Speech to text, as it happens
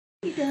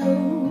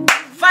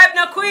Five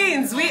Now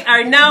Queens, we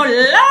are now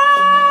live.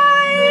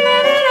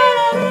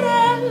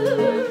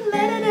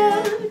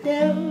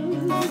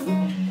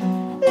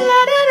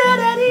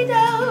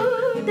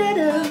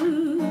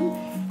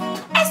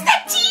 It's the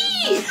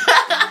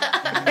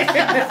tea.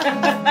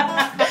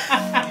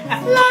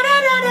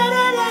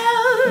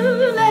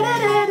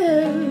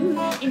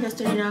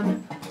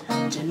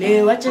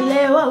 Chelewa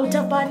chelewa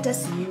utapata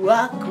si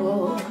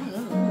wako.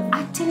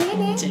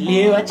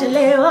 Chelewa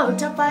chelewa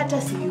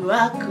utapata si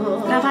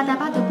wako.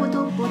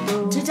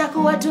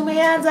 Tutakuwa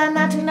tumeanza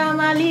na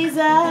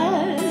tunamaliza.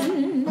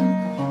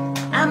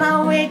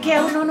 Ama uweke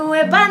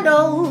ununue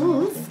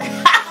bundles.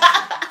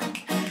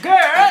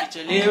 Girl,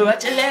 Chelewa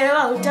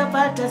chelewa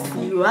utapata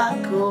si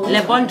wako.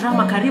 Le Bon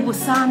Drama, karibu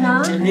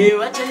sana.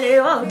 Chelewa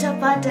chelewa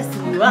utapata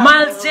si wako.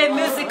 Miles J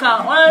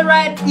Musical, all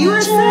right.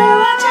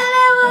 Chelewa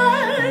chelewa.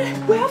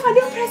 We have a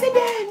new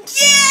president.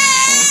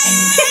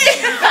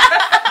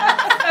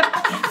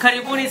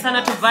 Karibuni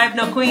sana to Vibe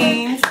Now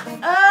Queens.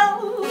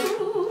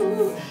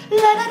 Oh,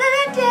 la da da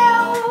da da,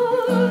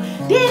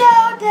 dee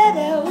da da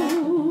da.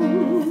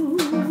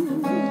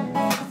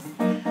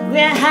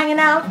 We're hanging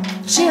out,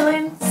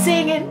 chilling,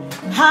 singing,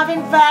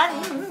 having fun.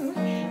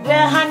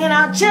 We're hanging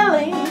out,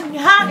 chilling,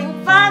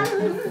 having fun.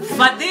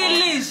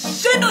 Fadili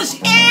Shudush.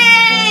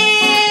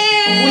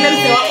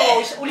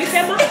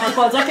 Ulisema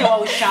uncle zote wa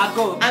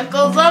ushago.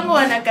 Uncle zangu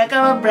wanakaa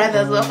kama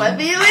brothers wa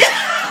Fadhili.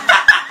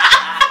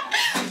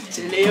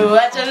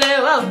 Chelewa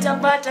chelewa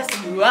utapata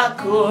si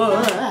wako.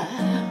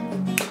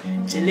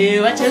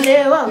 Chelewa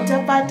chelewa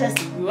utapata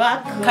si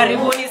wako.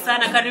 Karibuni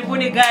sana,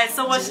 karibuni guys,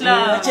 so much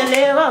love.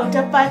 Chelewa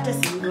utapata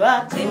si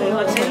wako.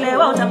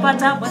 Chelewa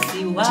utapata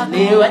wasi wako.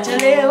 Chelewa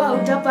chelewa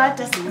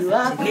utapata si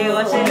wako.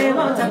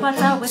 Chelewa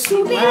utapata wasi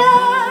wako.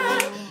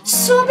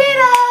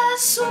 Subira,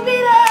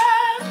 subira,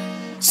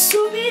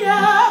 subira,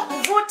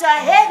 vuta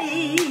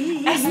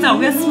heri. Esther,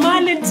 we're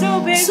smiling too,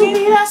 baby.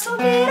 Subira,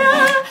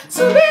 subira,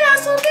 subira,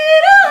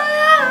 subira.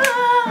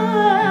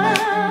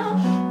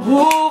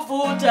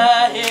 Vuta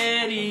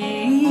heri.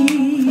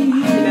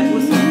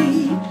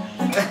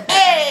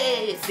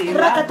 Hey,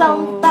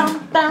 rakatam pam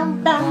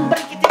pam pam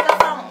brikitika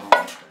pam.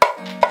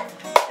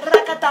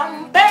 Rakatam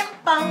pam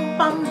pam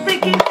pam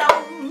brikitam.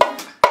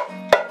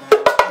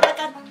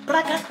 Rakat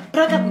rakat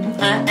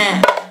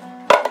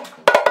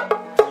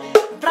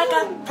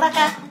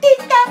rakat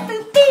tita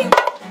pim.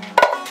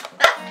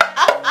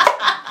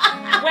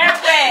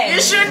 Where?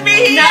 You should be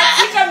here.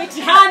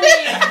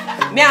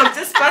 Me, I'm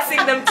just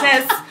passing them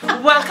tests.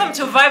 Welcome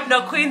to Vibe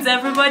Now Queens,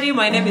 everybody.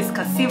 My name is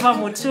Kasiva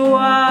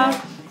Mutua.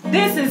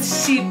 This is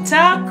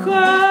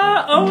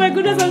Shitaqua. Oh my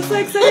goodness, I'm so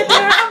excited.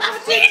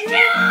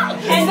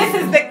 And this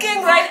is the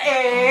king right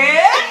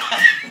here.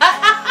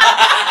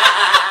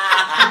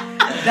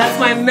 That's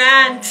my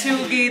man,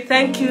 Tugi.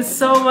 Thank you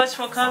so much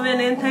for coming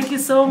in. Thank you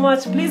so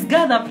much. Please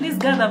gather, please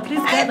gather,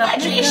 please gather.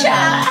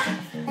 Patricia.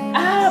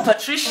 Ah,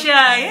 Patricia.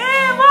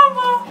 Yeah,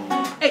 mama.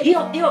 Hey,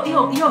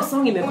 yo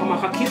song imekoma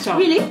kwa kichwa.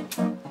 Really?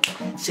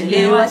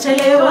 Chelewa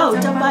chelewa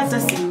utapata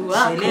si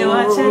wako.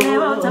 Chelewa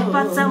chelewa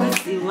utapata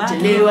wasi wako.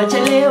 Chelewa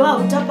chelewa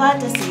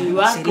utapata si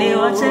wako.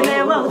 Chelewa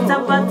chelewa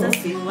utapata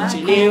si wako.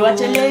 Chelewa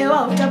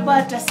chelewa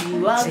utapata si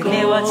wako.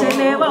 Chelewa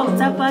chelewa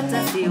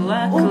utapata si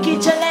wako.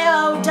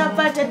 Ukichelewa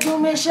utapata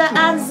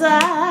tumeshaanza.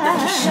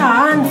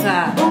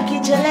 Tushaanza.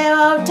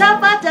 Ukichelewa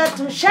utapata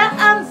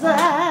tushaanza.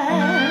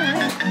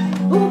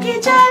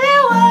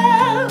 Ukichelewa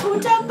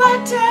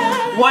utapata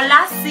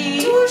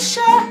Walasi.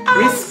 tushaanza.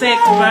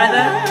 Respect,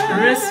 brother.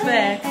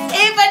 Respect.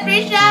 Hey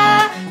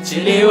Patricia.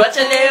 Chelewa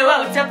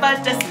chelewa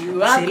utapata si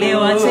wako.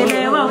 Chelewa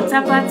chelewa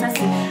utapata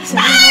si.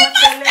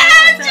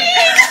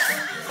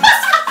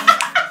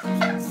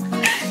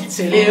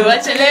 Chelewa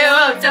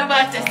chelewa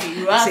utapata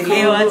si wako.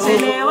 Chelewa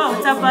chelewa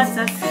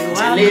utapata si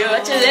wako. Chelewa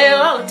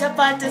chelewa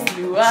utapata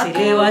si wako.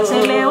 Chelewa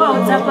chelewa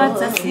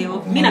utapata si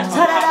wako. Mimi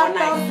nataka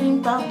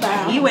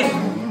naye. Iwe.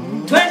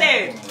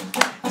 Twende.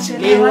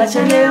 Chelewa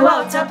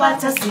chelewa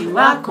utapata si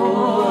wako.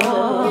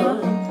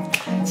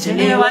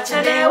 Chelewa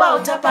chelewa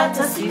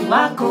utapata si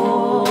wako.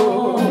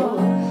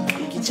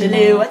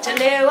 Ukichelewa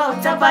chelewa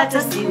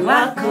utapata si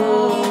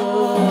wako.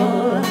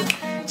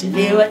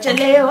 Chelewa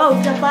chelewa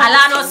utapata.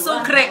 Alano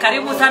Sukre,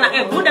 karibu sana.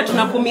 Buda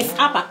tunakumiss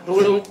hapa.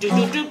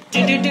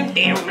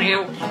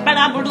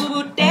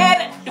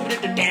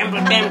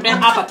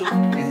 Hapa tu.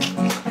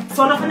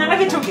 So nafanya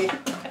vitu gani?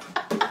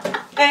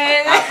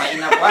 Hapa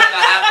inakuanga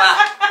hapa.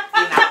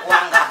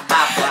 Inakuanga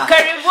hapa.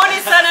 Karibuni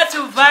sana to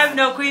Vibe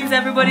Now Queens,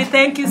 everybody.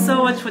 Thank you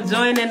so much for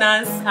joining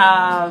us.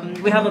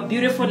 We have a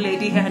beautiful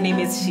lady here. Her name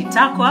is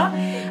Shitaqua,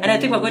 and I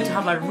think we're going to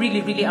have a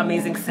really, really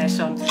amazing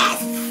session.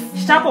 Yes.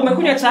 Shitaqua,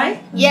 umekunywa chai?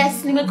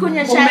 Yes,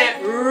 nimekunywa chai.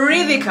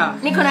 Umeridhika?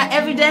 Niko na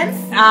evidence.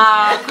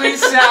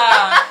 Krisha.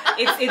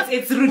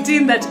 It's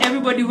routine that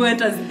everybody who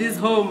enters this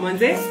home,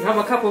 and you have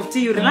a cup of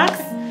tea, you relax,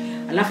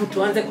 alafu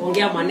tuanze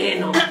kuongea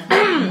maneno.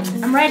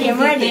 I'm ready.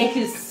 Thank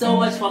you so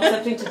much for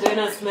accepting to join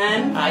us,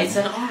 man. It's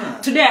an honor.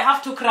 Today I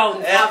have 2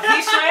 crowns.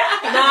 Avishwe.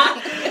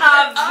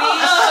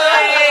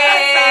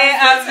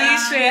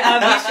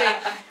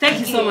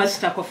 Thank you so much,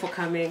 Shitaqua, for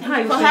coming. How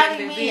are you For feeling,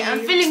 having baby? me. I'm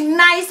feeling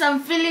nice. I'm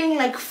feeling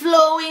like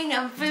flowing.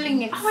 I'm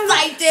feeling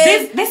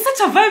excited. There's such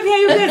a vibe here,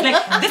 you guys.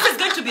 Like, this is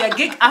going to be a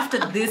gig after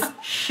this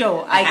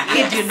show. I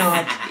kid you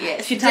not.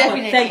 Yes, Shitaqua,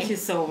 definitely. thank you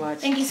so much.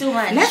 Thank you so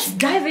much. Let's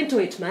dive into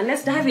it, man.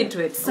 Let's dive into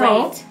it. So,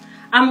 Right.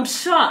 I'm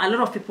sure a lot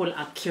of people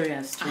are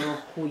curious to know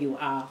who you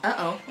are.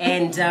 Uh-oh.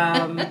 And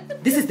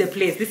this is the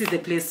place.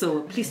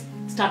 So, please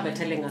start by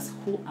telling us,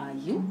 who are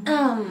you?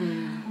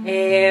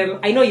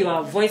 I know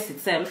your voice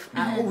itself.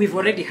 We've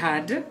already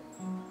heard.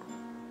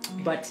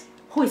 But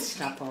who is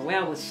Shitaqua?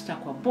 Where was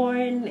Shitaqua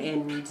born?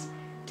 And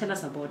tell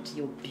us about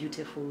your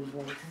beautiful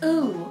voice.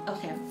 Ooh,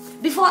 okay.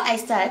 Before I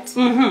start,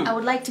 I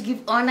would like to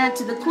give honor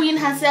to the queen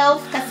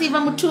herself, Kasiva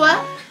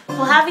Mutua,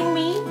 for having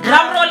me.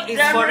 Drum roll is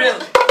for real.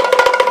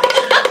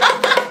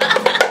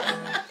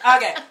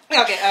 Okay.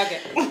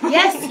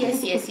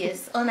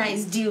 Yes. Honor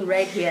is due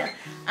right here.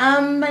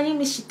 My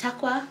name is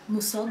Shitaqua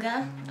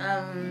Musoga.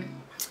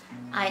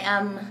 I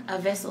am a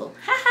vessel.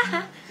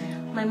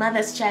 My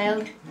mother's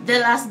child, the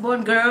last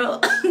born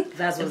girl,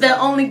 That's what's the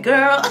up. only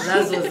girl.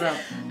 That's what's up.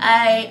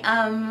 I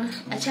am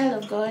a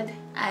child of God.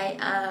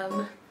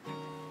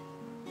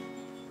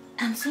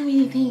 I'm so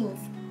many things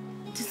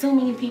to so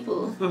many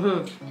people,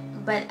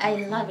 but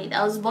I love it.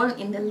 I was born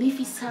in the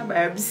leafy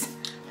suburbs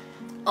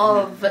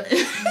of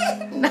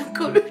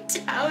Nakuru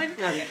town.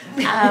 Okay.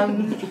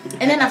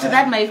 And then after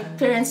that, my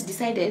parents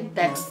decided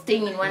that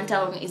staying in one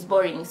town is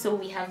boring, so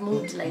we have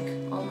moved like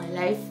all my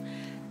life.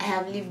 I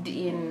have lived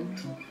in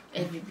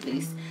every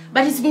place,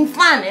 but it's been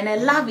fun and I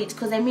love it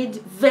because I made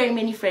very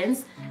many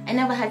friends. I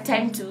never had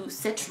time to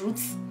set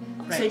roots,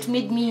 so it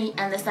made me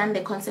understand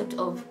the concept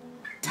of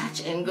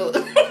touch and go.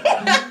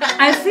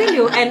 I feel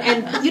you,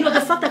 and you know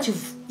the fact that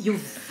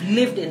you've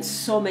lived in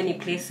so many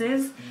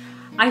places.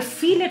 I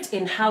feel it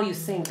in how you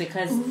sing,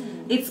 because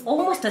it's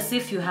almost as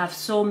if you have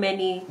so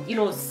many, you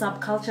know,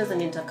 subcultures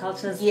and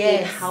intercultures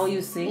in how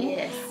you sing.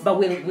 Yes. But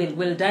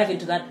we'll dive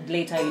into that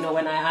later, you know,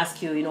 when I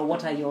ask you, you know,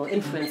 what are your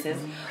influences.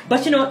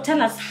 But, you know,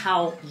 tell us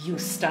how you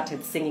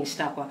started singing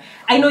Shitaqua.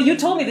 I know you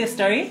told me this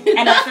story,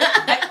 and I feel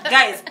like,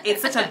 guys,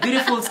 it's such a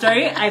beautiful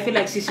story. I feel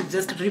like she should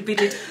just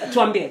repeat it.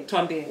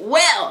 Tuambie.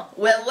 Well.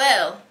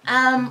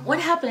 What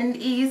happened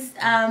is,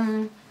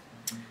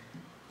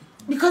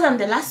 because I'm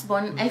the last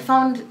born, I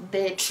found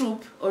the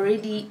troop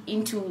already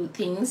into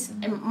things,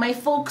 and my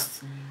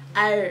folks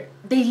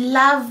they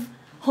love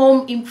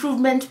home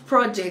improvement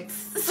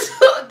projects.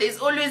 So there's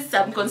always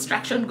some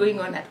construction going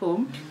on at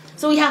home.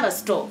 So we have a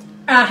store,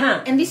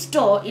 and this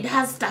store, it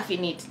has stuff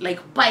in it, like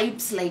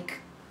pipes,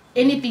 like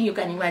anything you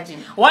can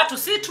imagine. Watu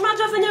si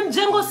tunajua venye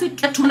mjengo, si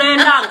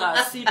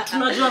tunaendanga, si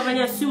tunajua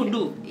venye si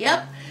udu.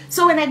 Yep.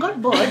 So when I got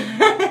bored,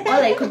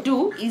 all I could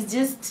do is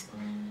just,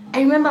 I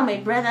remember my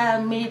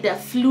brother made a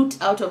flute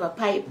out of a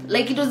pipe.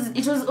 Like it was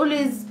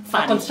always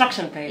fun. A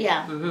construction pipe.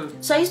 Yeah.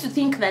 So I used to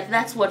think that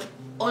that's what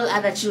all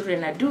other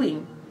children are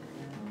doing,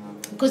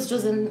 because it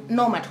was a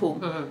norm at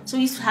home. So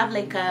we used to have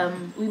like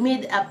we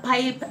made a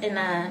pipe and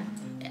a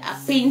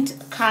paint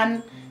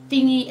can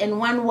thingy and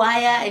one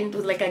wire, and it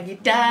was like a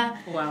guitar.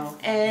 Wow.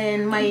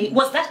 And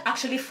was that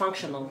actually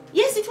functional?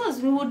 Yes, it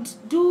was. We would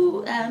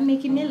do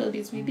making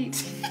melodies with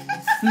it.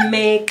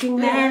 Making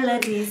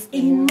melodies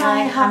in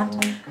my heart,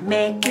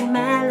 making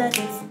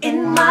melodies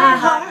in my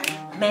heart,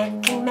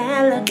 making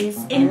melodies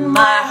in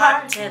my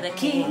heart to the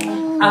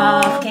King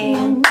of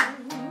Kings.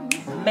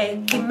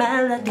 Making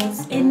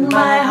melodies in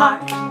my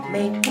heart,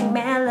 making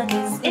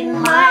melodies in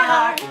my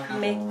heart,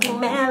 making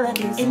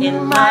melodies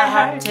in my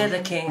heart to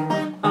the King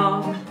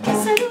of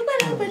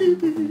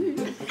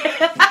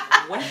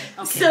What?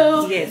 Okay.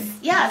 So yes.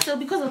 Yeah, so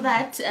because of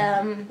that,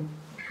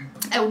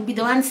 I would be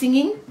the one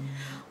singing.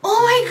 Oh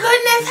my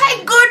goodness,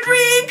 hi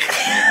Godric!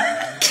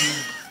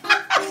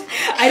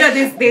 I know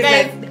there's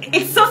like,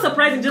 it's so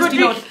surprising just,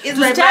 you know, is to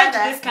my stand to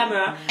brother. this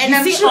camera And you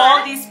I'm see sure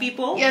all these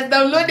people. He has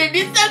downloaded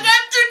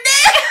Instagram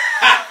today.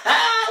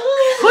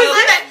 Who is so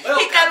it? that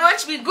he can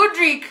watch me,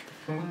 Godric.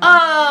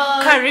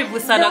 Oh, Karibu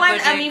sana the one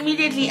Godric. I'm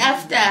immediately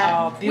after.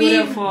 Oh,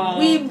 beautiful.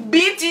 We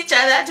beat each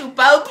other to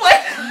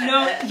PowerPoint.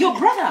 No, your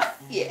brother.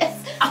 Yes.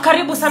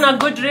 Karibu sana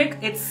Godric.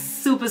 It's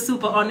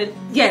super honored.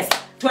 Yes,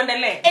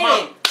 tuendelee.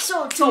 Anyway,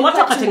 so tulikuwa watu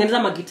wakatengeneza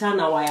magitaa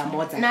na waya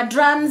moja. Na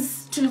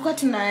drums tulikuwa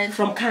tuna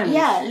from cans.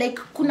 Yeah,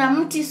 like kuna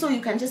mti, so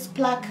you can just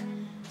pluck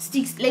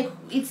sticks, like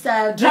it's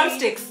a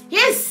drumsticks.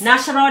 Yes,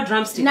 natural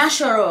drumsticks.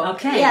 Natural.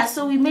 Okay. Yeah,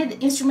 so we made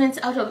instruments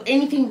out of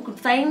anything we could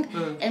find,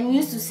 and we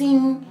used to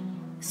sing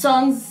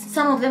songs.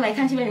 Some of them I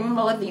can't even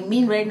remember what they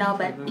mean right now,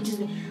 but it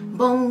just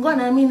bongo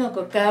na mino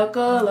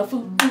Coca-Cola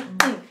fu.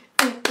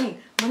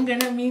 Bongo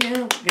na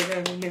mino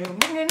Coca-Cola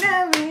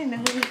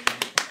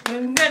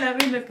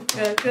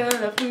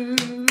fu.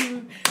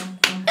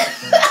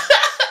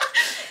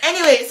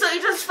 Anyway, so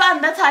it was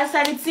fun. That's how I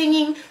started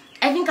singing.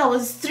 I think I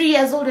was 3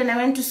 years old when I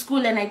went to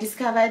school, and I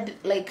discovered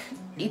like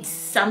it's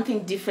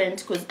something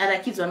different because other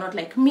kids were not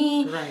like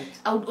me. Right.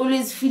 I would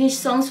always finish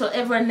songs for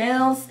everyone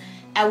else.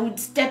 I would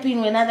step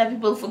in when other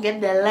people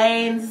forget their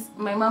lines.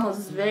 My mom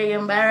was very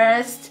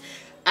embarrassed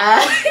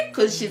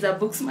because she's a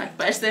book smart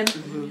person.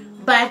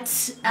 But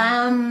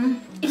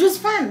it was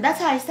fun. That's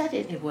how I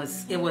started. It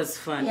was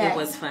fun. Yeah. It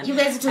was fun. You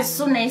guys, it was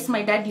so nice.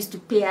 My dad used to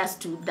pay us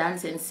to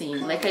dance and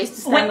sing. Like I used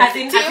to stand Wait, at as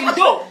the in table.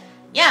 dough?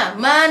 Yeah,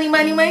 money.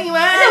 Wait,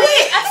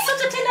 at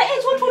such a tender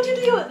age,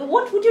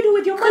 what would you do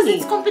with your Because money?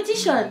 it's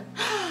competition.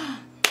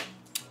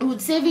 We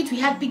would save it. We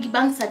had piggy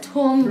banks at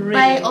home. Really?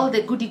 Buy all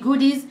the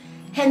goodies.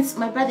 Hence,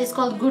 my brother is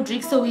called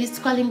Goodrick, so we used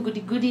to call him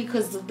Goody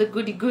because of the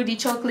goody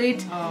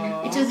chocolate.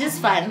 Oh. It was just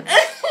fun.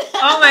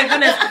 Oh my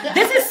goodness,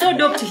 this is so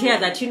dope to hear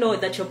that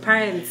that your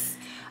parents,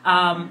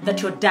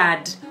 that your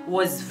dad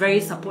was very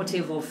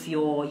supportive of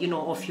your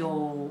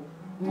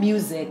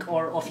music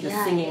or of your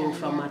singing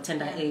from a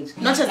tender age.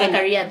 Not as a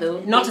career though.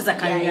 Not as a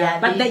career,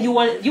 but then you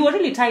were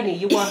really tiny.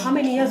 You were how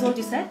many years old?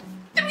 You said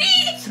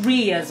 3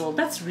 years old.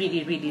 That's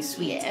really, really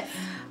sweet. Yes.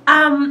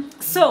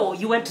 So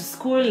you went to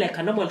school like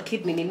a normal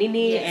kid,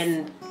 nini, Yes.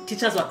 and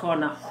teachers were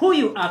kona who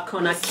you are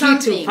kona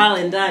Something. kitu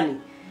pale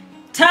ndani.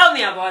 Tell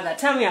me about that.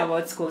 Tell me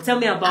about school. Tell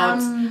me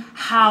about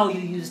how you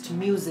used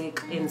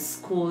music in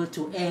school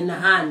to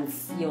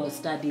enhance your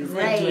studies and to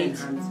Right.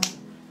 enhance.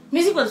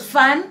 Music was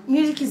fun.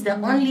 Music is the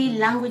only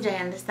language I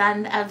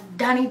understand. I've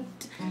done it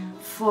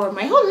for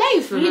my whole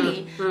life,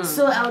 really.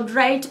 So I would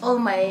write all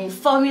my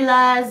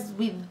formulas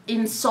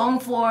in song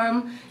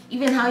form,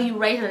 even how you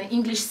write an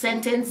English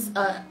sentence.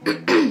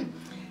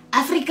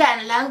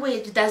 African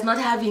language does not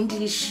have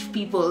English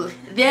people.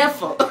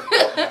 Therefore,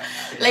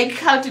 like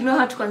how to know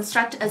how to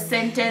construct a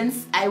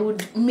sentence, I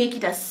would make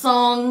it a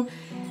song.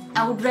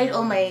 I would write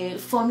all my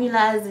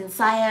formulas in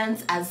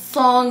science as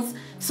songs.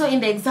 So in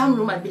the exam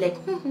room, I'd be like,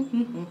 Are you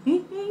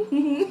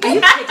kidding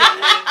me?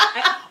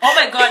 Oh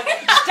my God!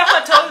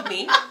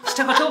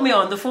 Shitaqua told me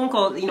on the phone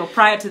call,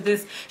 prior to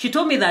this, she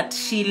told me that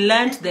she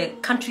learned the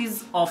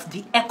countries of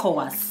the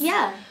ECOWAS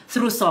yeah,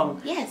 through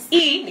song. yes,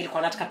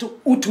 Nilikuwa nataka tu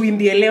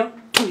utuimbie leo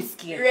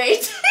tuisikie.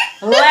 right.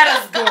 Let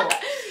us go.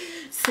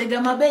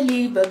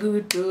 Segamabeli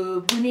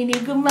baguto bunini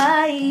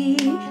gumai.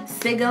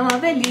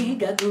 Segamabeli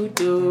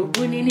gaguto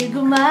bunini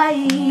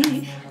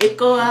gumai.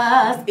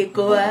 ECOWAS.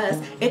 Oh,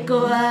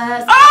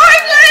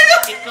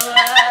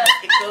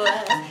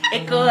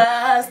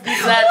 ECOWAS.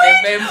 These are the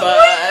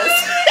members.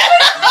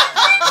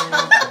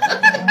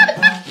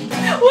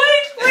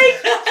 Wait.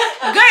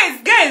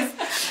 Guys.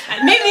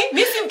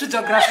 Mimi to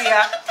geography.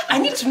 I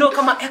need to know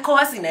kama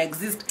ECOWAS ina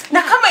exist.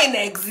 Na kama ina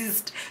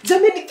exist.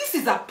 Jamani, this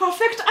is a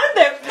perfect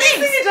anthem. Please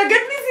sing it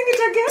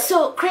again.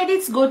 So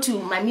credits go to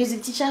my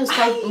music teacher who's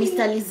called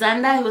Mr.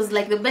 Lizanda. He was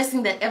like the best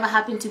thing that ever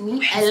happened to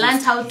me. I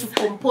learned how to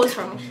compose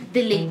from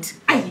the late.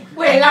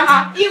 Wait,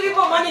 you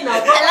people money now. I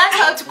learned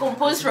how to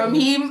compose from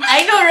him.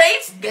 I know,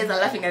 right? You guys are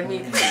laughing at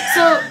me.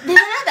 So there's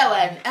another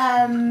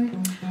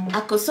one.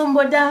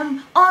 Akosombo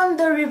Dam on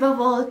the River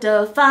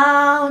Volta,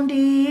 found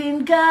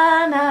in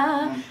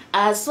Ghana.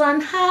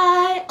 Aswan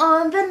High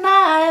on the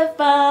Nile,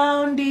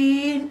 found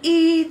in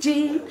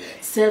Egypt.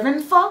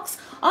 Seven Forks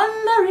on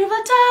the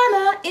River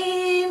Tana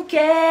in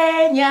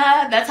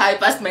Kenya. That's how I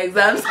passed my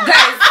exams.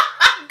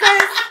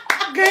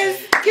 Guys,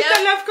 keep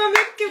the love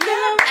coming. Keep the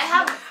love. I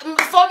have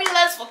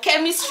formulas for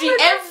chemistry.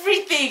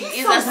 Everything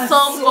is a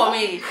song for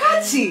me.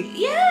 Catchy.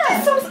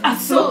 Yeah. Songs are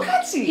so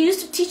catchy. He used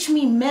to teach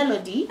me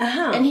melody,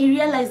 and he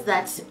realized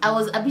that I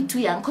was a bit too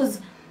young because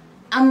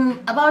I'm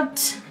about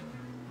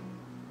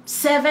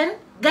 7.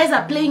 Guys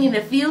are playing in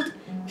the field.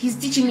 He's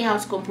teaching me how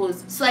to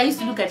compose. So I used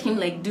to look at him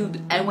like,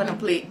 dude, I want to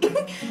play.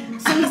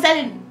 So he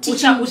started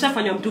teaching.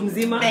 Ushafanya mtu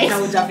mzima Thanks. na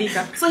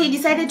hujafika. So he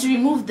decided to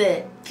remove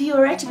the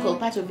theoretical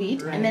part of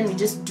it, and then we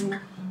just do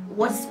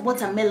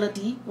what's a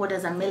melody, what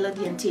does a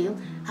melody entail,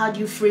 how do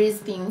you phrase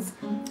things.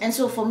 And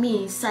so for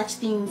me, such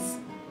things,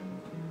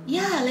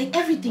 yeah, like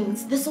everything,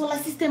 the solar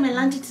system, I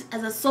learned it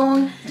as a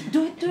song.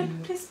 Do it,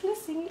 please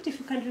sing it if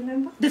you can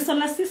remember. The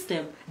solar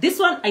system. This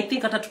one I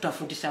think hata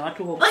tutafundisha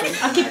watu huko.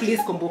 Aki,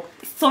 please kumbuka.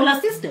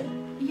 Solar system.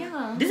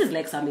 Yeah. This is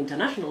like some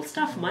international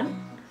stuff, man.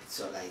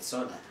 It's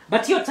solar.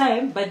 But your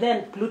time, but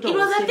then Pluto It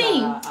was a still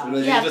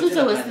thing. Yeah,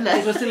 Pluto was still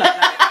it was still a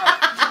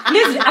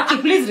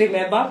please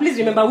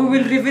remember, we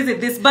will revisit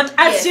this. But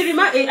as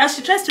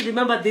she tries to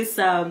remember this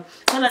solar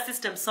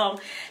system song,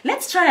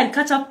 let's try and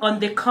catch up on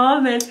the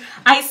comment.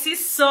 I see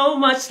so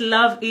much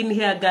love in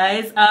here,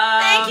 guys.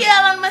 Thank you,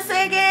 Alan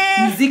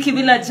Masege. Ziki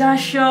Bila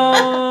Jasho.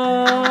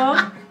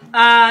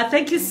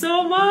 Thank you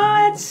so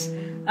much.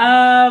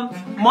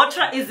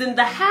 Motra is in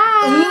the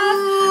house.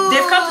 Ooh.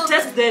 They've come to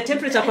test the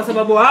temperature kwa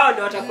sababu wao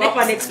ndio watakuwa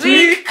hapa next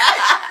week.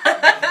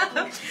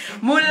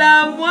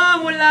 Mulamwa.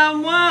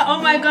 Oh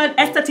my God.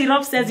 Esther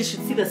Tirop says you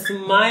should see the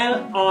smile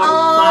on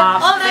my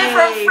all the way face.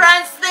 from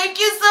France. Thank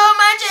you so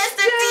much,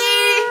 Esther T.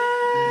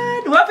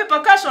 Wapi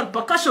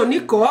percussion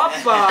niko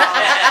hapa.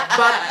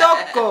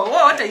 Batoko.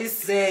 What are you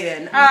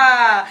saying?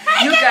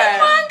 You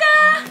guys.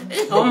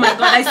 Oh my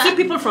God. I see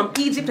people from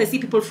Egypt. I see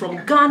people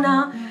from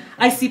Ghana.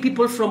 I see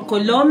people from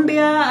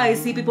Colombia. I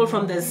see people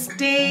from the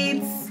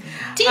States.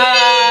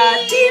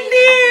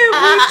 Tindi,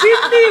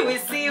 we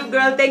see you,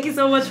 girl. Thank you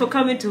so much for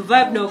coming to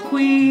Vibe No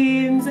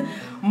Queens.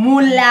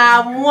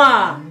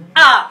 Mulamwa.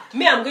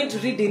 Me, I'm going to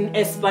read in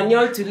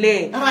Espanol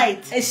today.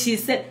 Right. She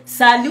said,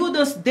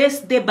 saludos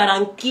desde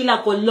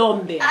Barranquilla,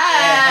 Colombia.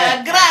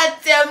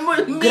 Grazie,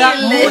 Mucho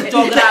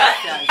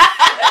gracias.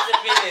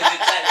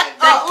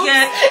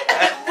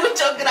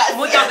 Mucho gracias.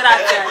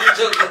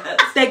 Mucho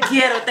gracias.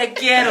 Te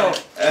quiero.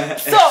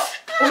 So,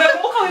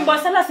 umekumbuka wimbo wa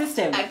Sala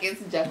System?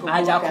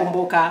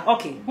 Hajakumbuka.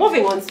 Okay,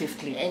 moving on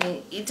swiftly.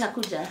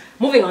 Itakuja.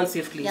 Moving on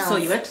swiftly. Yes. So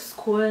you went to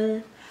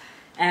school,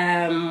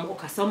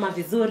 ukasoma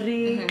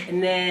vizuri,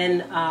 and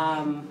then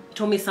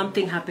told me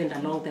something happened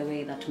along the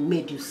way that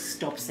made you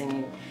stop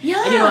singing.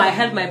 Yeah. And I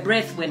held my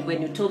breath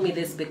when you told me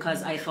this,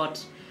 because I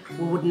thought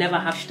we would never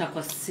have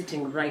Shitaqua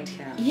sitting right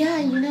here.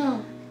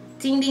 Yeah,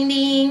 Ding ding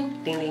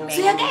ding. Ding ding ding.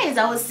 So yeah, guys,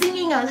 I was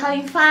singing, I was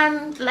having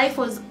fun, life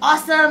was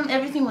awesome,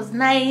 everything was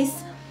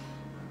nice.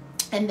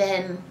 And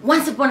then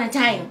once upon a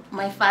time,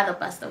 my father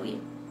passed away.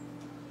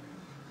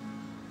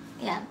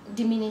 Yeah,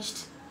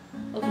 diminished,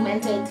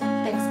 augmented,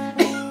 thanks.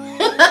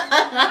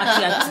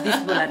 Actually, these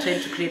people are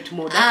trying to create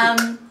more.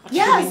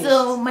 Yeah,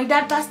 so my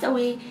dad passed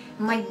away.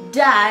 My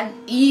dad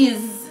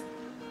is,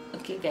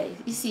 okay guys,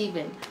 you see,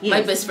 even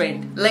my best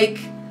friend. Like,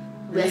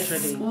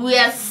 we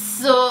are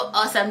so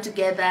awesome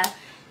together.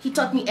 He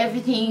taught me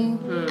everything,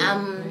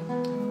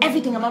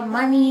 everything about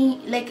money.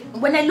 Like,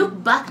 when I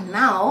look back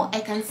now, I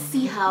can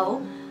see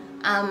how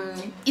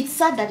it's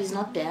sad that he's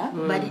not there,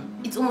 but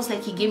it's almost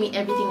like he gave me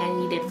everything I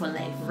needed for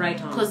life. Right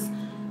on. Because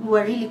we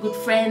were really good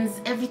friends.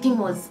 Everything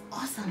was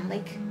awesome.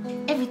 Like,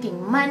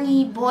 everything.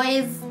 Money,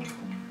 boys.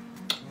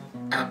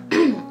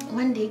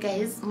 One day,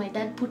 guys, my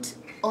dad put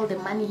all the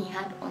money he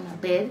had on a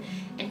bed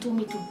and told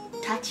me to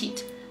touch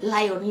it,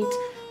 lie on it,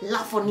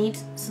 laugh on it,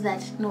 so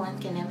that no one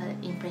can ever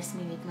impress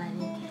me with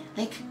money.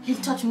 Like, he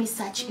taught me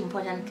such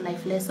important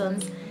life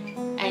lessons.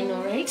 I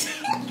know, right?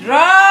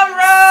 Drum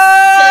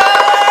roll!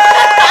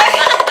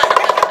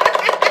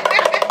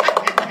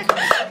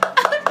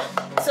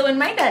 So when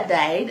my dad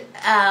died,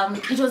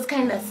 it was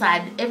kind of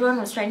sad. Everyone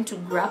was trying to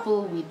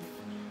grapple with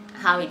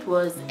how it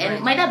was,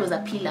 and my dad was a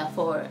pillar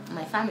for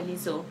my family,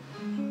 so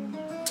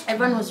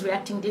everyone was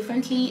reacting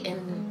differently,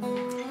 and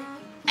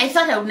I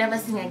thought I would never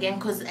sing again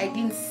because I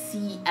didn't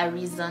see a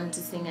reason to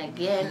sing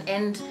again,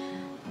 and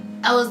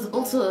I was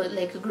also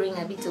like growing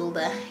a bit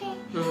older,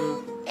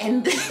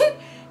 and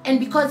and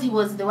because he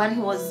was the one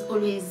who was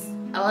always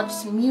about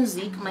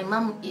music, my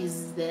mom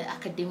is the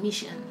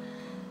academician,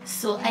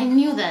 so I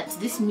knew that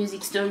this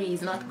music story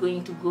is not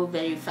going to go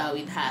very far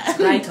with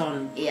her. Right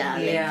on. Yeah.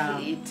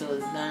 It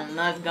was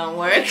not gonna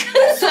work.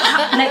 So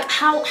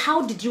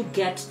how did you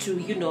get to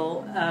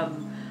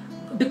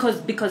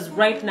because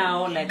right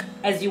now, like,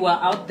 as you were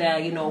out there,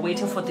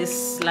 waiting for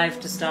this life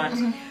to start,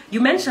 you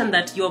mentioned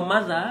that your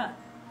mother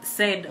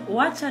said,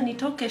 wacha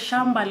nitoke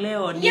shamba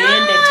leo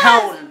niende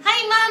town.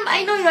 Hi mom,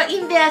 I know you're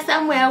in there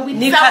somewhere with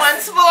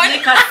someone's phone.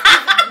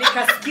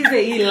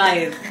 Nikaskize hii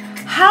live.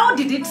 How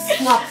did it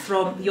swap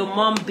from your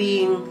mom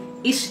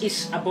being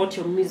ish about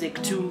your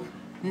music to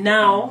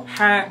now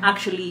her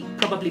actually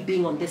probably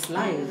being on this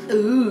live?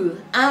 Ooh.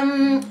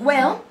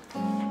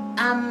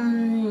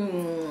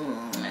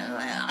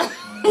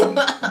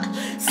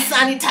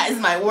 Sanitize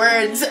my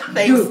words.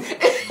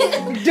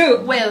 Thanks.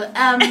 Do. Well,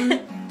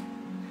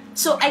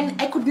 so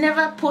I could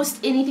never post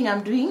anything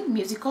I'm doing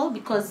musical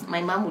because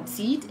my mom would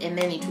see it and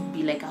then it would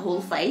be like a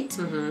whole fight.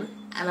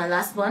 I'm a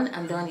last one,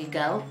 I'm the only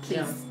girl.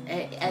 Please,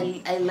 yeah.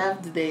 I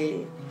loved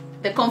the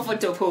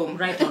comfort of home.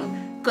 Right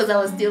on. Because I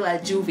was still a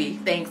juvie.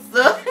 Thanks.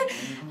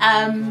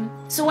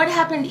 So what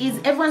happened is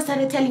everyone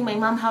started telling my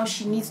mom how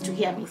she needs to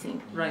hear me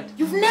sing. Right.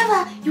 You've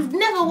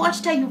never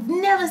watched her. You've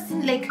never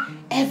seen, like,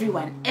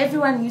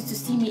 everyone used to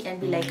see me and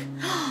be like,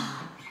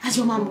 has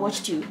your mom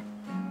watched you?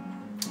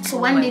 So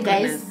one day,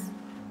 guys,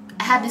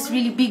 I had this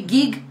really big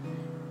gig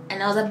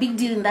and I was a big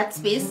deal in that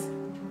space,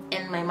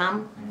 and my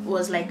mom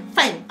was like,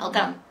 fine, I'll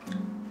come.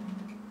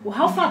 Well,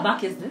 how far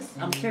back is this?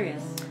 I'm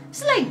curious.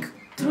 It's like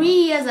 3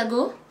 years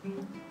ago.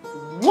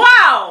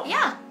 Wow!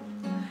 Yeah.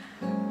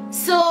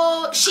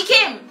 So she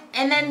came,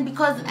 and then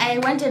because I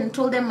went and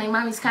told them my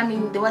mom is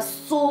coming, they were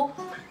so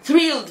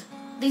thrilled.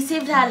 They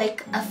saved her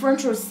like a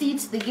front row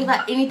seat. They gave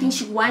her anything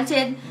she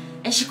wanted,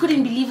 and she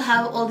couldn't believe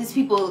how all these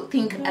people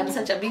think I'm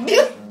such a big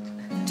deal.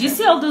 Do you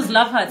see all those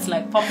love hearts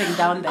like popping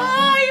down there?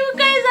 Oh, you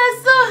guys are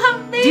so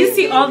amazing. Do you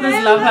see all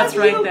those love hearts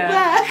right there?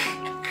 Back.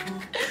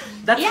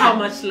 That's how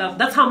much love.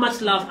 That's how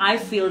much love I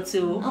feel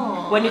too.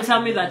 Aww. When you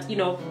tell me that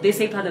they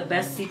saved her the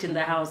best seat in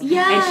the house,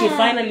 Yeah. and she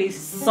finally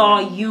saw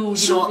you. In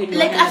your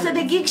like hand. after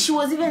the gig, she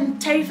was even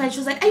terrified. She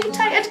was like, "Are you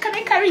tired? Can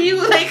I carry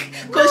you?" Like,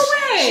 because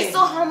she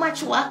saw how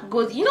much work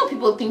goes.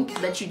 People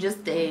think that you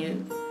just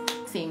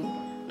sing.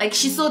 Like,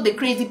 she saw the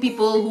crazy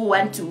people who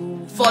want to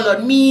fall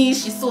on me.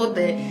 She saw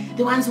the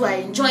ones who are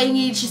enjoying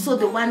it. She saw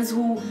the ones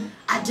who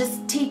are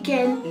just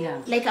taken.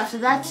 Yeah. Like, after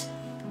that,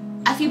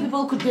 a few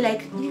people could be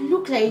like, "You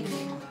look like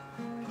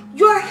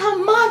you're her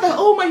mother,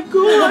 oh my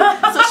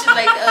god. So she's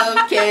like,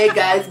 okay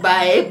guys,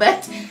 bye.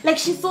 But like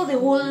she saw the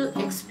whole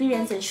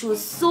experience and she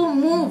was so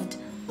moved.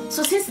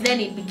 So since then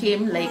it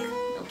became like,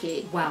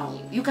 okay, wow,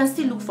 you can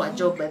still look for a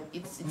job, but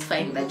it's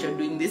fine that you're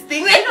doing this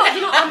thing.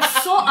 I'm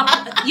so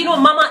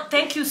Mama,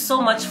 thank you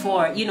so much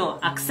for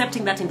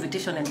accepting that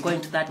invitation and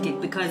going to that gig,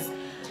 because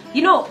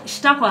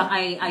Shitaqua,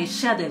 I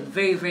share the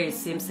very, very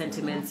same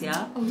sentiments,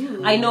 yeah? Oh,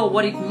 really? I know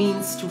what it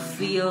means to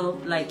feel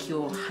like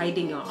you're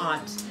hiding your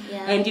art.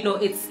 Yeah. And,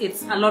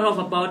 it's a lot of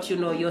about,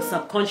 your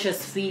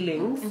subconscious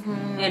feelings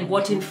and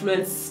what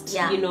influenced,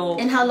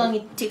 and how long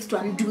it takes to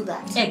undo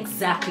that.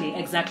 Exactly.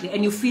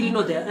 And you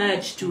feel, the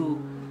urge to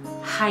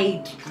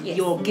hide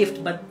your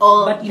gift, but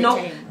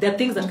there are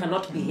things that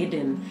cannot be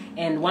hidden.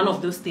 And one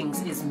of those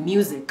things is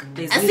music.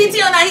 A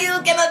city on a hill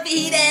cannot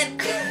be hidden.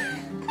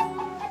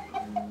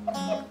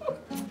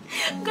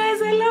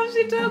 Guys, I love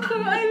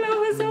Shitaqua. I love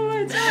her so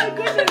much. Oh my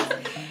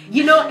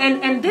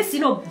goodness. And this,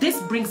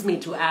 this brings me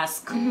to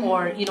ask,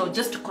 or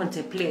just to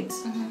contemplate.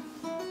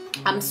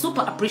 I'm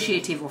super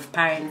appreciative of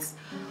parents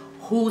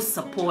who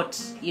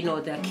support,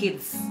 their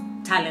kids'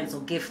 talents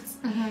or gifts.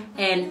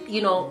 And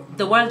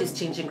the world is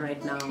changing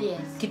right now.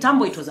 Yes.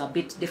 Kitambo, it was a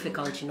bit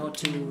difficult,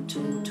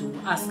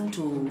 to ask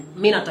to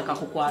mi nataka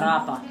kukuwa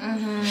rapa.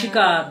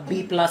 Shika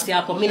B+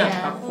 yako, mi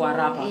nataka kukuwa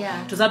rapa.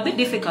 Yeah. It was a bit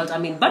difficult. I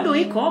mean, bado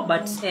iko,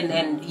 but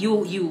and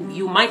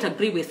you might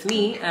agree with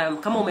me.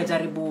 Kama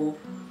umejaribu,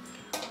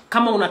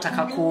 kama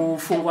unataka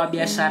kufungua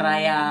biashara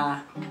ya,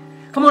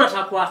 kama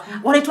unataka kuwa,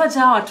 wanaitwaje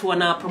hawa watu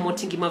wana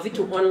promoting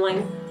mavitu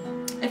online?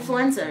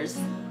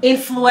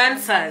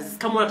 Influencers,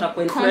 kama unataka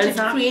kuwa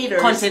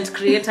influencer, content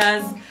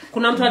creators.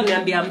 Kuna mtu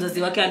aliniambia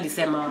mzazi wake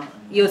alisema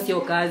hiyo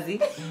sio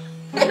kazi.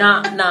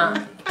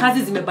 Na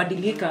kazi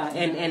zimebadilika,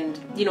 and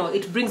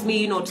it brings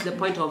me to the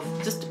point of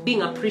just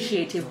being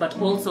appreciative,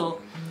 but also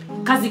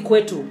kazi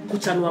kwetu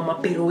kuchanua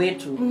mapero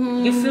wetu.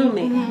 You feel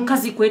me?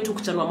 Kazi kwetu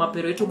kuchanua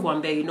mapero wetu,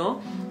 kuambia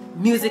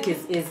music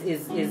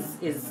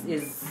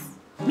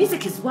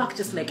music is work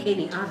just like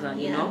any other,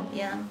 you know.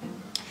 Yeah.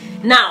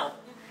 Now,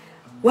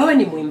 wewe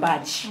ni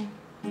mwimbaji.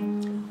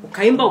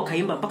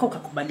 Ukaimba mpaka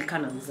ukakubalika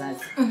na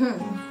mzazi.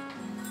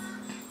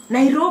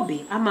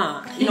 Nairobi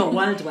ama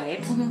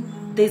worldwide,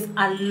 there's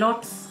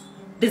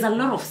a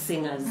lot of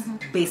singers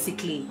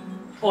basically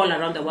all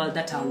around the world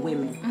that are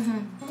women.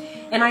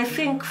 And I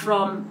think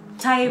from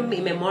time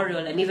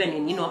immemorial, and even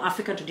in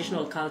African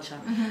traditional culture,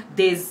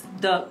 there's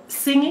the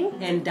singing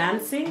and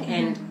dancing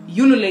and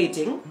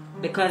ululating,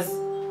 because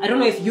I don't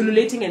know if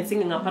ululating and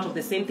singing are part of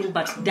the same thing,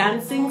 but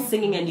dancing,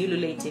 singing, and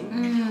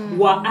ululating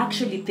were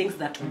actually things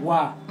that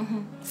were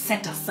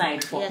set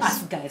aside for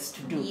us guys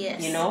to do.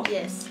 Yes.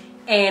 Yes.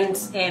 And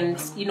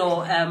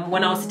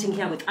when I was sitting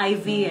here with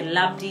Ivy and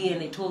Labdi,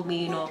 and they told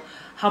me,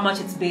 how much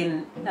it's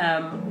been,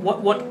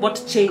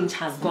 what change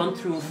has gone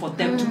through for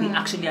them to be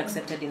actually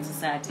accepted in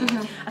society.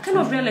 I kind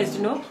of realized,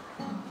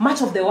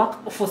 much of the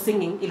work for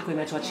singing ilikuwa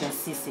imetuachia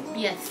sisi.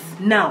 Yes.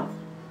 Now,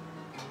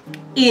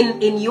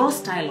 in your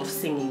style of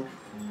singing,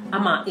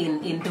 ama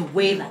in the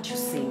way that you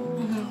sing,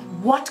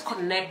 what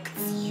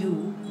connects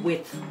you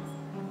with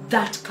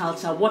that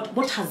culture?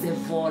 What has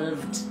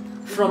evolved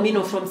from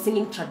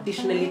singing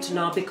traditionally to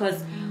now?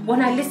 Because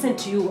when I listen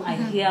to you, I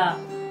hear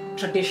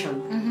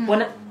tradition.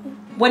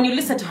 When you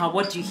listen to her,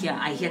 what do you hear?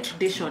 I hear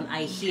tradition.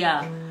 I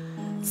hear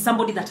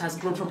somebody that has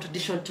grown from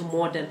tradition to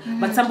modern,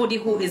 but somebody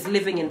who is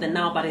living in the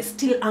now but is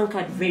still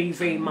anchored very,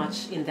 very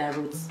much in their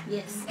roots.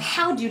 Yes.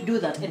 How do you do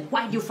that? And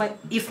why do you find,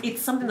 if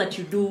it's something that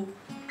you do,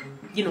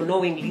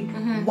 knowingly,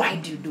 why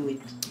do you do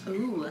it?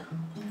 Ooh.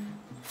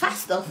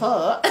 First of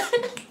all,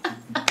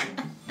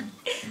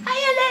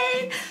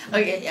 hi Elaine.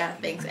 Okay, yeah,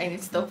 thanks. I need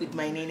to stop with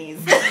my nanis.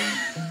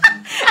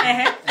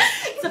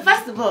 So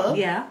first of all,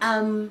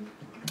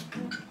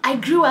 I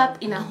grew up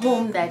in a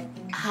home that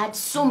had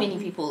so many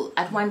people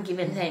at one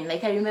given time.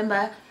 Like I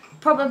remember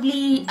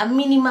probably a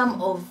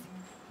minimum of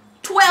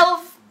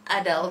 12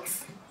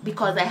 adults,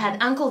 because I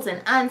had uncles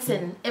and aunts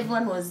and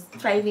everyone was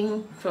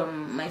thriving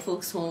from my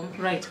folks' home.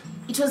 Right.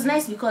 It was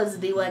nice because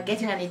they were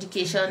getting an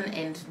education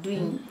and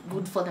doing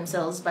good for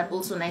themselves, but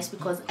also nice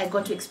because I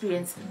got to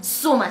experience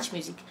so much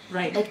music.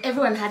 Right. Like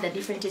everyone had a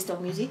different taste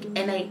of music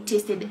and I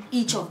tasted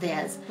each of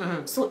theirs.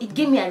 So it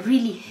gave me a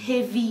really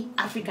heavy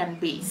African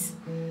base.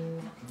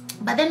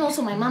 But then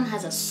also my mom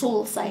has a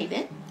soul side,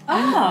 eh?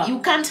 Ah. You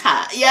can't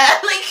her. Yeah,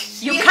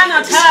 like you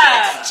cannot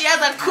her. She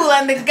has a cool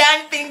and the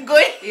gang thing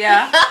going.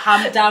 Yeah.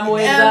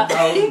 Hamdamweza.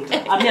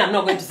 I mean, I'm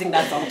not going to sing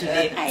that song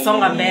today.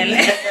 Song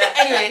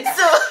Anyway,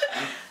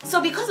 so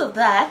because of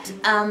that,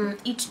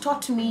 it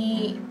taught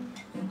me.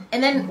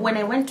 And then when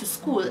I went to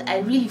school, I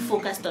really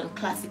focused on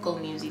classical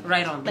music.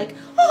 Right on. Like.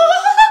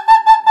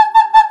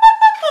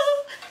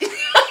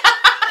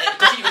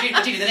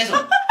 Continue the next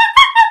one.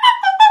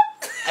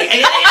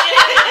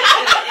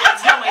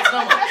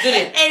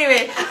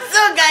 Anyway,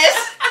 so guys,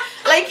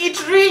 like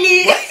it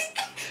really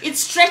it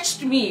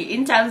stretched me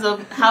in terms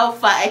of how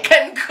far I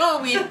can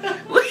go with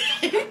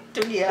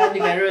to be on the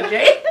road,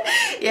 right?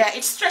 Yeah,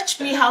 it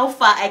stretched me how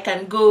far I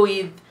can go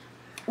with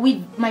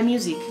with my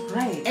music.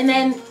 Right. And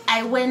then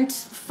I went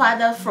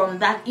further from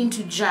that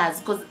into jazz,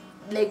 because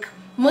like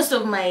most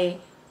of my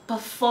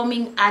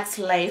performing arts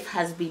life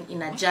has been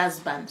in a jazz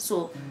band.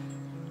 So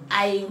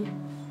I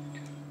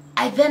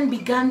then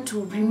began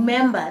to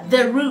remember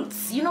the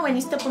roots. You know, when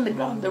you step on the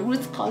ground, the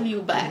roots call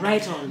you back.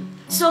 Right on.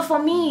 So for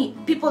me,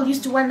 people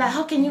used to wonder,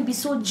 how can you be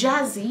so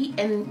jazzy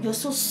and you're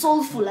so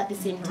soulful at the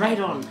same time? Right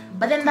on.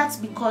 But then that's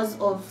because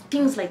of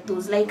things like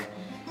those. Like,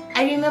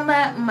 I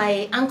remember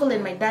my uncle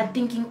and my dad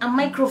thinking a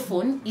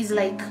microphone is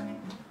like,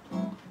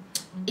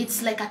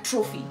 it's like a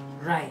trophy.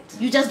 Right.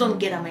 You just don't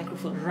get a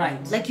microphone. Right.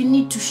 Like, you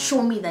need to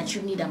show me that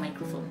you need a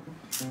microphone.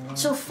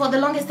 So for the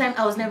longest time,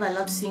 I was never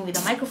allowed to sing with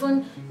a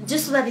microphone,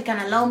 just so that they can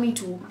allow me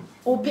to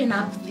open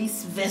up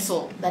this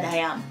vessel that I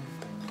am.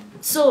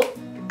 So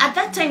at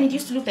that time, it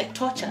used to look like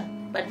torture.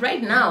 But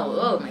right now,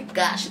 oh my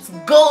gosh, it's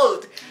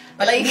gold.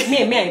 But like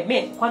me,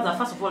 Kwanza,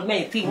 first of all,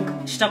 I think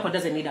Shitaqua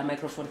doesn't need a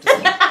microphone to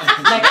sing.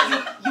 Like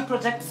you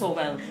project so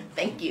well.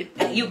 Thank you.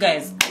 You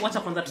guys, wacha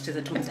kwanza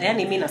tucheze tunes.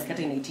 Yaani mimi nasikia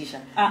inaitisha.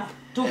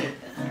 Tuge.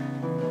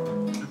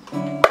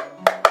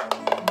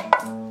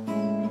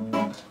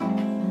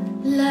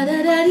 La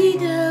da da dee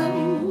do.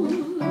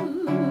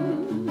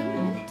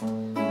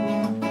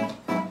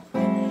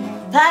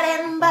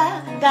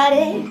 Paremba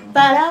gare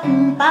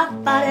param pa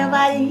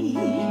parabari.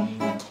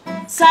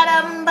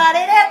 Saramba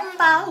de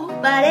demba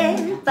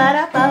bare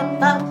para pa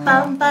pa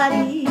pam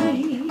pari.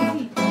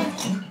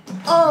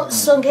 Oh,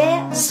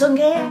 songea,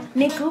 songea,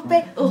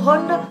 nikupe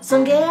uhondo,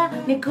 songea,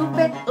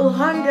 nikupe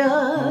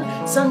uhondo,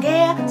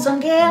 songea,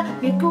 songea,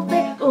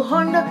 nikupe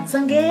uhondo,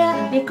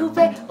 songea,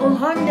 nikupe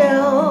uhondo.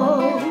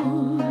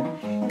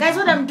 Guys,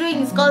 what I'm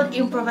doing is called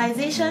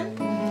improvisation,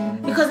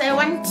 because I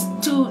want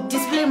to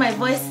display my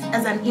voice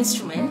as an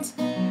instrument,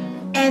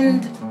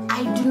 and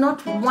I do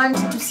not want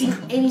to sing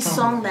any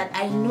song that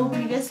I know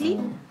previously,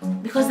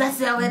 because that's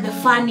where the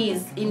fun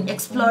is, in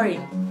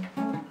exploring.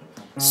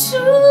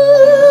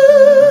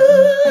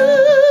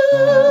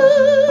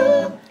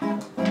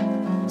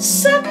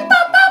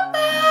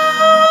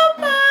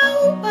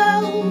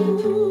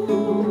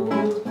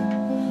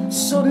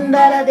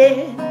 Sundara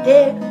de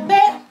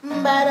be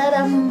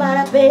badaram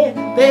bada be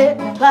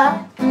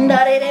pa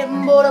ndare de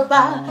mbora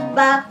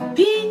ba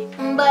pi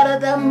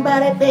badam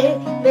bada be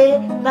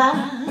ba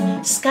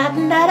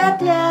skatndara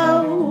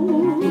down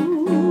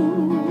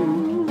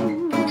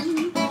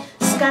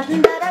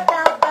skatndara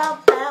down.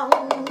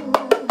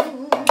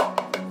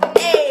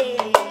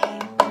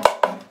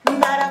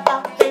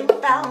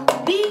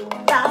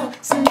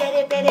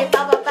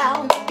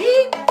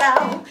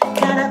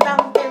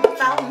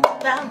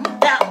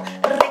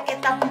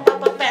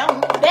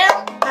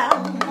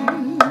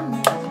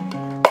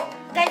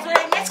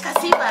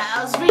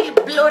 I was really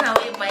blown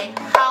away by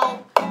how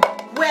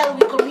well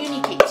we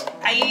communicate.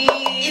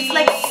 It's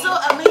like so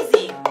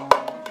amazing.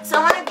 So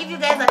I want to give you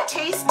guys a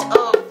taste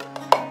of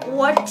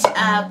what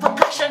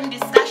percussion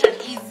discussion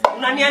is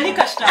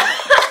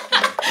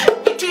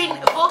between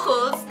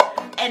vocals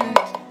and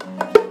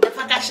the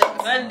percussion.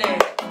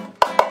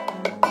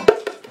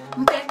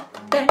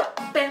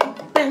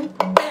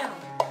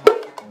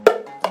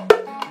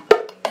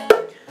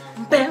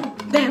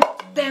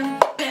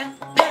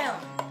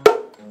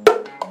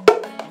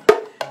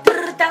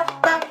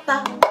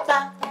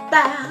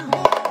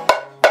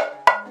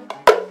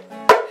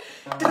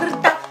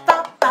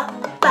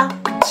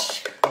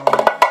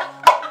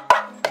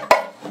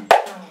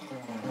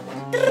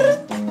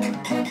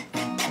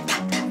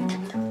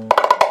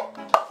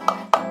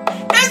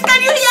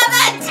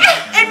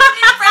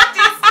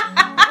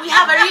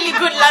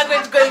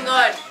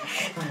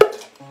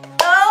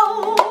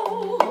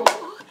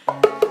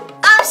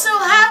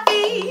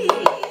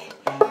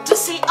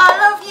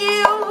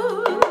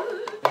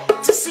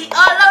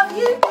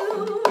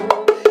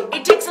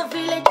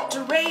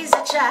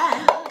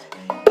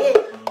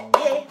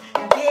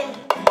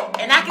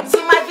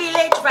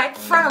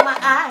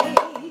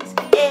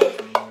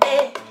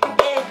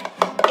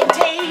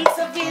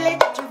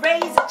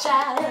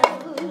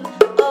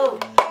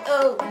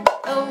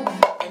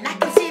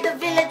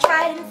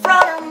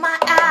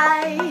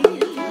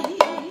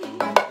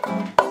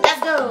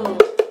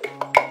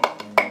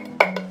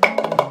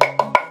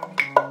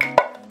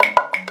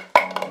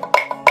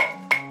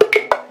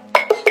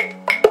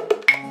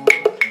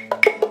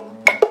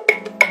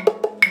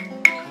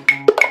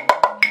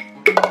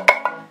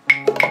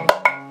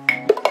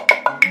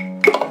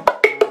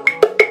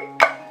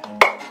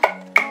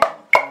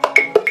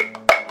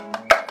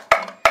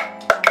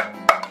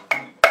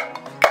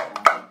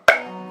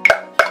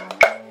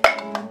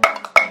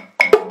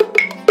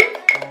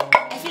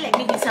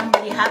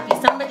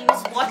 Somebody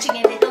who's watching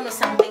and they don't know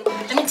something.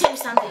 Let me tell you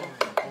something.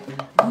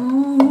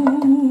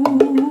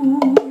 Ooh,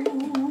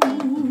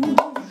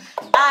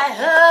 I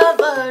have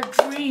a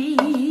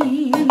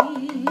dream.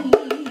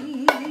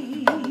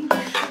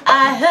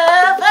 I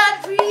have a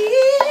dream.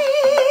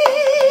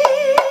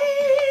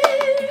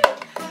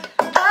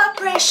 A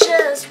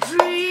precious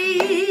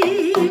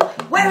dream.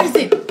 Where is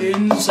it?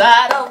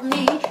 Inside of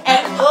me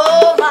and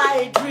oh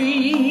my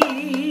dream.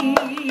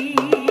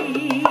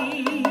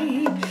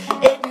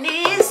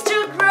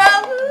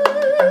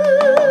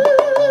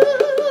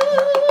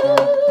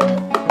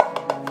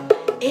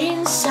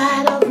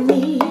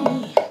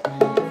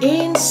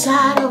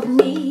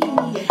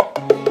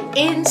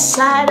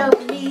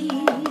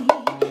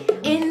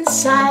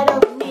 inside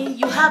of me.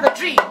 You have a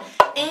dream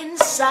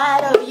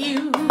inside of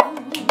you.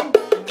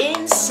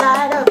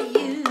 Inside of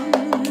you.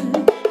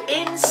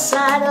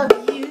 Inside of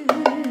you.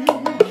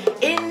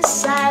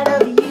 Inside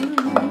of you.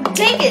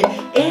 Take it.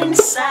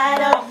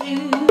 Inside of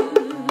you.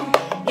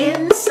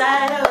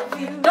 Inside of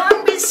you.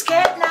 Don't be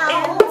scared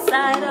now.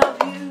 Inside of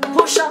you.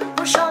 Push on,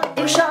 push on,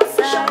 push on,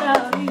 push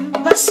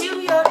on. Pursue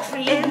your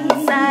dream.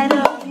 Inside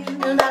of you.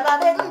 Never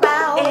been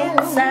bound.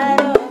 Inside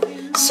of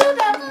you. Shoot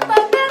up,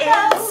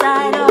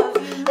 inside of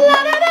you.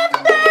 Let it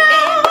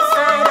down.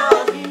 Inside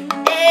of you.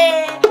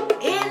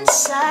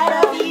 Inside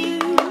of you.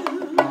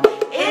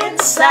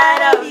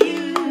 Inside of you.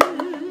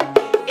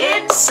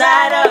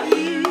 Inside of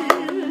you.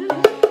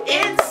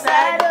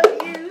 Inside of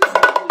you.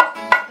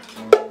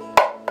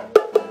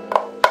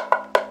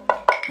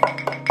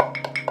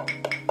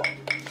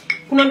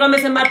 Kuna ndo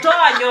amesema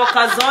toa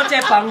nyoka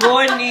zote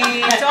pangoni.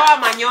 Toa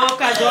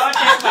manyoka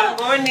zote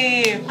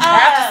pangoni. I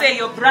have to say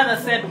your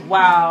brother said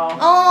wow.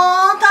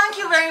 Oh, thank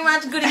you very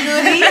much, goody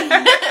goody.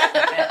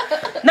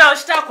 Now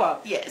Shitaqua.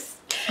 Yes.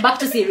 Back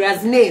to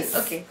seriousness.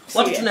 Okay.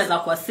 What tunaweza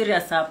kuwa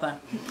serious hapa?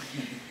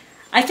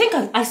 I think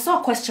I saw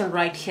a question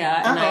right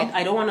here, and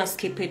I don't want to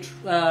skip it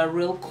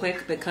real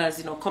quick because,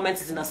 you know,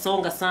 comments is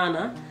inasonga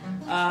sana.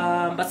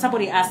 But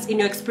somebody asked, in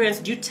your experience,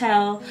 do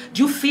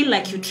you feel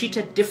like you're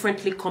treated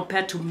differently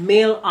compared to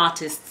male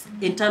artists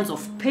in terms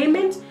of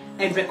payment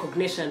and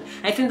recognition?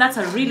 I think that's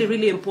a really,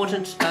 really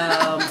important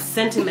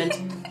sentiment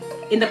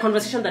in the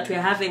conversation that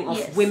we're having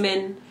of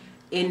women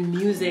in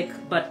music,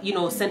 but, you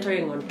know,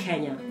 centering on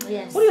Kenya.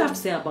 Yes. What do you have to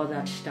say about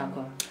that,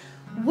 Shitaqua?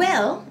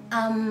 Well,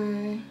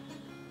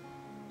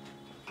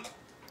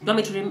 You want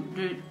me to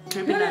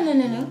repeat that?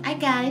 No. I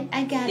got it.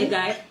 You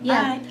got it?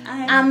 Yeah.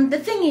 Alright. The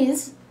thing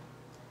is,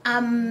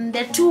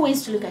 there are two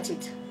ways to look at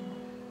it.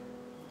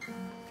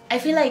 I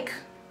feel like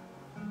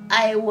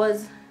I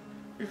was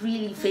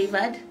really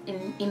favored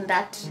in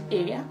that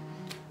area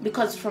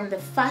because from the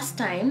first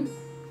time,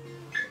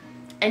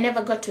 I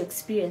never got to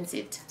experience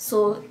it.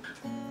 So,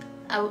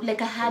 I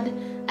had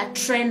a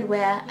trend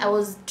where I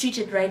was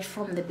treated right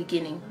from the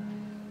beginning.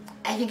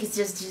 I think it's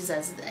just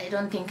Jesus. I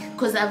don't think,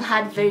 because I've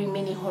had very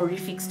many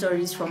horrific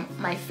stories from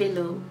my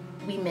fellow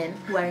women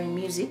who are in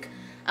music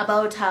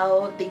about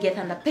how they get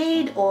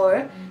underpaid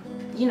or,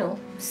 you know,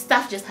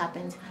 stuff just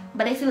happens.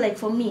 But I feel like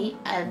for me,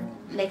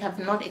 I've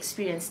not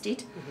experienced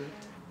it.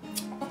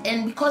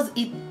 And because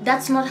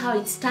that's not how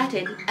it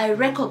started, I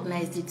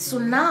recognized it. So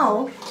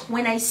now,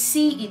 when I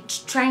see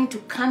it trying to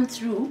come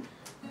through,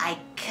 I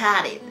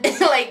cut it,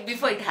 like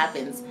before it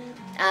happens.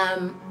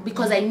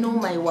 Because I know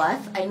my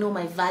worth, I know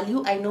my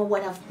value, I know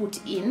what I've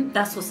put in.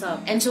 That's what's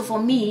up. And so for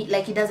me,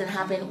 like, it doesn't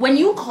happen. When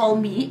you call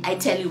me, I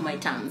tell you my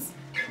terms.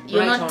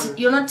 You're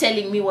not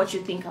telling me what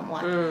you think I'm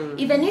worth.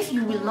 Even if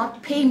you will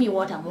not pay me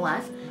what I'm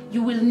worth,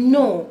 you will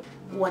know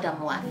what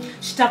I'm worth.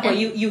 Shitaqua,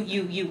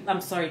 you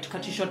I'm sorry to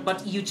cut you short,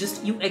 but you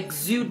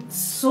exude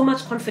so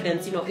much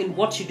confidence, you know, in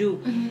what you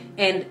do.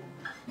 And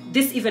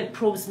this even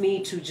probes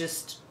me to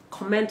just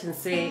comment and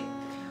say,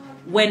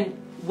 when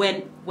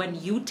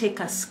you take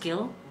a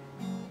skill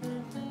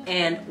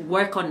and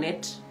work on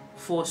it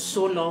for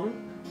so long,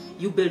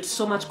 you build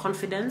so much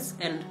confidence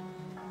and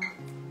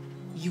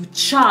you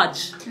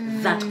charge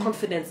that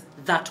confidence,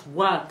 that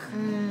work,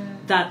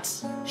 that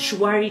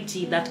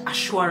surety, that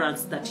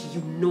assurance that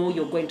you know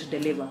you're going to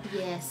deliver.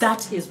 Yes.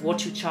 That is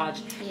what you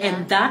charge.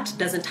 And that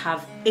doesn't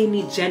have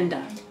any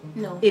gender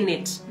in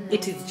it.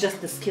 It is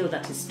just the skill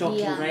that is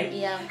talking, right?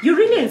 Yeah. You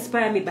really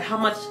inspire me by how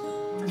much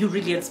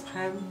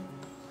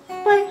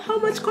by how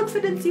much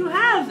confidence you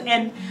have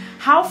and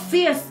how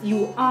fierce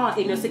you are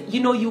in your, you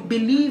know, you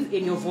believe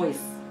in your voice.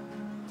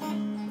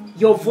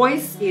 Your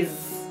voice is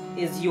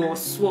your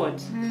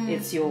sword.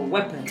 It's your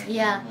weapon.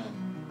 Yeah.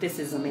 This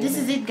is amazing. This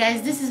is it,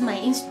 guys. This is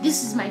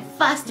my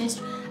first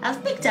instrument.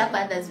 I've picked up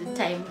others with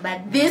time,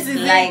 but this is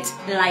like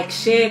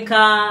shaker,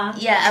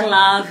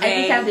 clave. I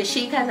picked up the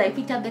shakers, I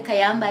picked up the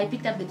kayamba, I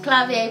picked up the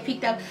clave, I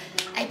picked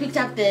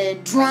up the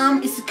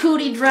drum,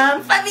 Isukudi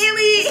drum,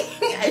 family.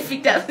 I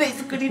picked up the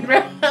Isukudi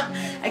drum.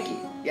 Okay,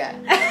 yeah.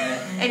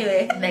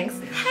 Anyway, thanks.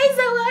 Hi,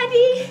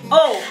 Zawadi.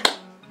 Oh.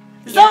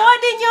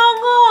 Zawadi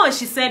Nyongo.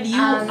 She said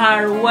you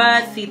are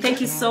worthy.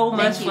 Thank you so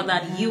much for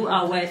that. You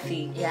are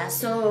worthy. Yeah,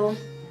 so,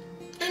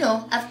 you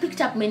know, I've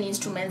picked up many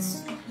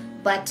instruments,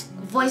 but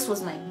voice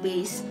was my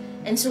base.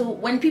 And so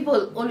when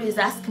people always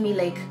ask me,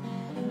 like,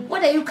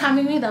 what are you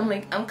coming with? I'm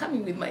like, I'm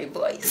coming with my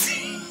voice.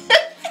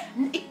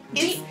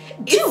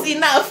 It's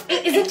enough.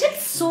 Isn't it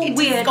so weird?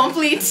 It's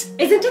complete.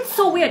 Isn't it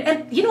so weird?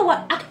 And you know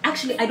what?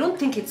 Actually, I don't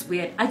think it's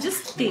weird. I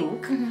just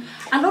think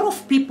a lot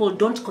of people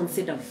don't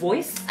consider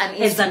voice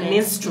as an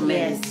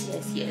instrument.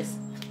 Yes.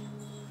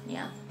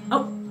 Yeah.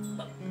 Oh,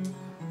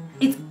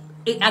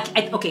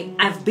 okay,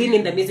 I've been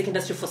in the music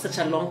industry for such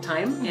a long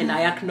time, and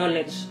I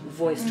acknowledge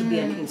voice to be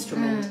an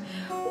instrument.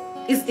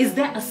 Is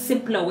there a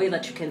simpler way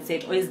that you can say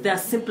it, or is there a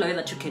simpler way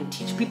that you can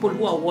teach people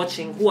who are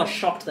watching, who are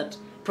shocked that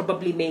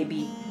probably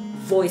maybe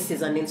voice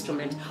is an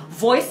instrument?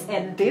 Voice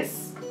and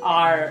this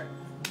are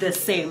the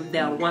same. They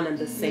are one and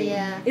the same.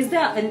 Yeah. Is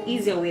there an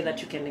easier way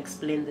that you can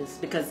explain this?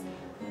 Because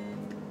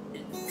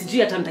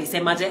sijui hata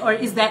nitaisemaje, or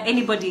is there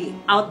anybody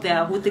out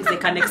there who thinks they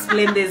can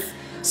explain this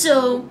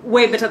So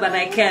way better than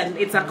I can?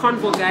 It's a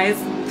convo, guys.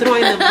 Throw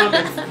in the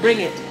comments.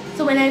 Bring it.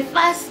 So when I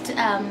first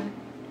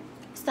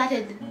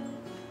started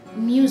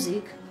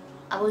music,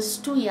 I was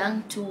too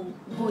young to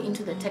go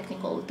into the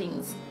technical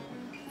things.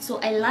 So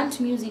I learned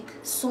music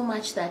so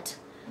much that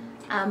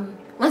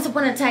once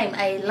upon a time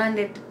I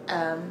landed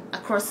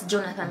across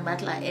Jonathan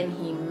Butler, and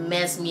he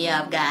messed me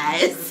up,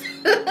 guys.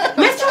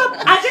 Messed you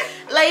up?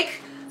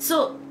 Like,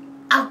 so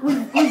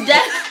we've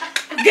done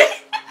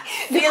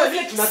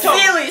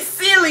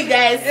silly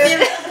guys,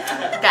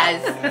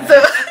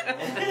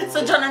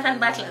 so Jonathan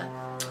Butler,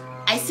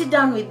 I sit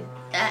down with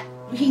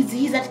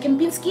he's at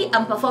Kempinski,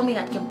 I'm performing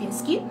at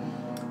Kempinski,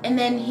 and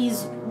then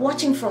he's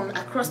watching from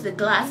across the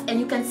glass, and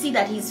you can see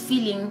that he's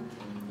feeling,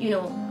 you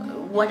know,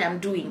 what I'm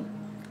doing.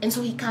 And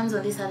so he comes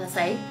on this other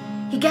side,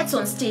 he gets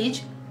on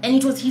stage, and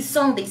it was his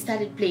song they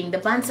started playing. The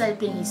band started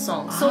playing his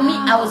song. So me,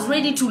 I was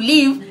ready to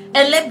leave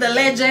and let the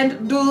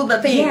legend do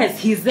the thing. Yes,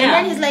 he's there. And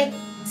then he's like,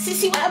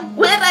 Sissy,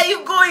 where are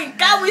you going?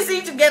 Can't we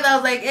sing together? I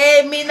was like,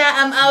 hey, Mina,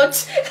 I'm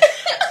out.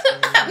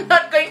 I'm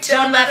not going to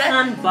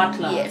Jonathan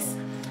Butler. Yes.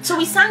 So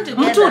we sang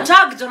together. Mtu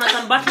tag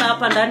Jonathan Butler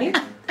hapa ndani.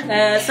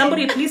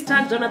 Somebody please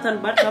tag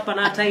Jonathan Butler hapa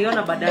na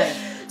ataiona baadaye.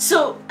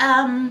 So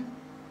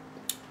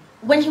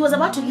when he was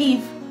about to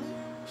leave,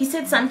 he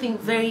said something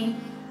very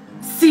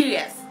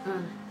serious.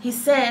 He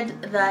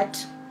said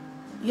that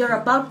you're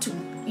about to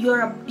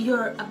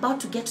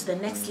get to the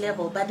next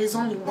level, but there's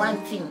only one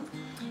thing.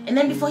 And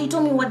then before he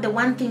told me what the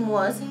one thing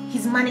was,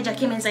 his manager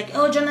came and was like,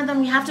 oh, Jonathan,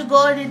 we have to go.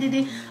 I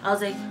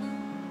was like,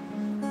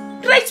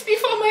 right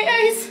before my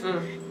eyes.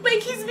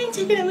 Like, he's been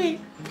taken away.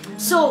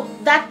 So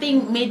that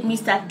thing made me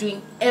start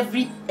doing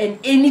every and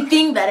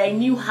anything that I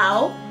knew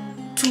how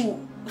to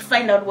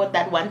find out what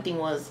that one thing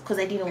was, because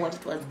I didn't know what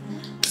it was.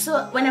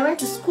 So when I went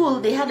to school,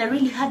 they had a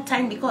really hard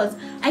time because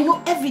I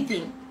know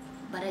everything,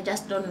 but I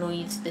just don't know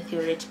it the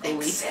theoretical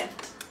way.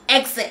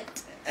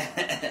 Except.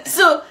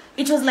 So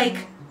it was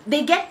like,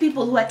 they get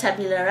people who are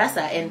tabula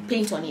rasa and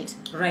paint on it.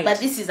 Right. But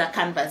this is a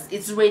canvas.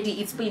 It's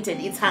ready, it's painted,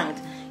 it's hanged.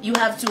 You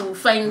have to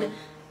find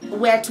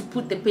where to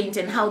put the paint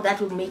and how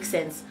that will make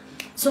sense.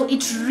 So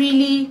it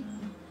really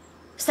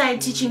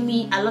started teaching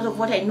me a lot of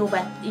what I know,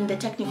 but in the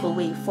technical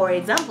way. For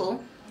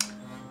example,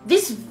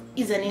 this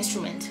is an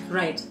instrument.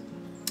 Right.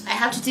 I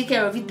have to take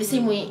care of it the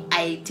same way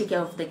I take care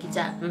of the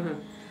guitar.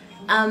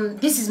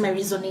 This is my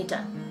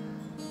resonator.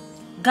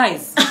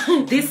 Guys,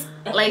 this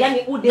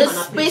like the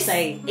space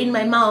in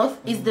my mouth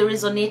is the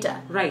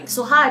resonator. Right.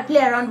 So how I play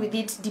around with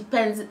it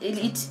depends.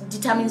 It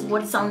determines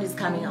what sound is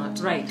coming out.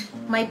 Right.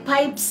 My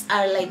pipes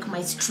are like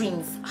my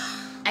strings.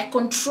 I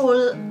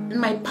control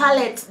my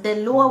palette, the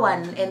lower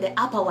one and the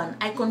upper one.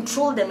 I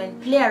control them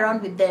and play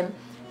around with them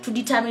to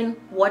determine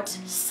what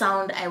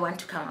sound I want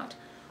to come out.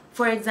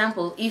 For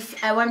example,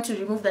 if I want to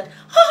remove that,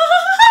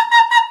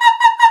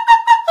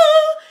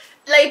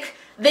 like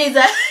there's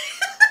a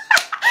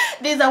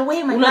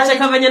way my palette, like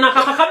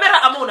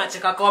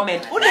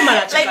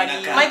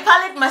my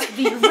palette must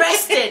be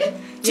rested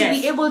to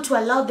be able to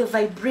allow the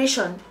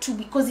vibration to,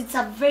 because it's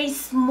a very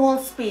small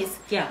space.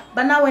 Yeah.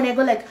 But now when I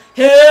go like,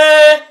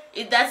 hey,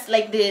 that's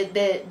like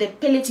the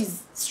palette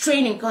is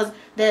straining because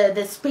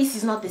the space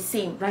is not the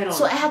same. Right on.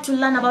 So I had to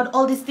learn about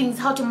all these things,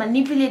 how to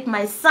manipulate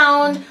my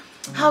sound,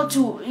 how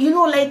to, you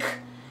know, like,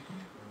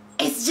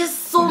 it's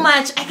just so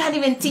much. I can't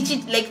even teach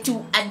it like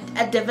to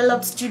a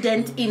developed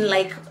student in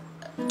like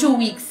 2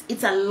 weeks.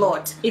 It's a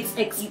lot. It's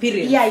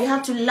experience. Yeah, you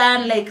have to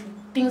learn like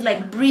things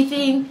like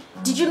breathing.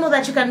 Did you know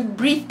that you can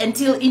breathe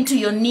until into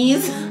your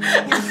knees?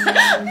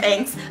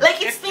 Thanks.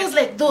 Like, it's things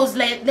like those,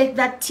 like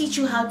that teach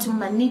you how to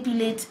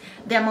manipulate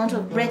the amount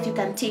of breath you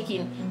can take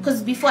in.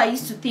 Because before I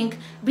used to think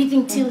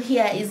breathing till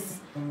here is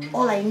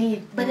all I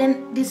need, but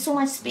then there's so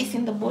much space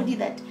in the body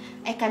that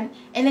I can.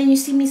 And then you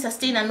see me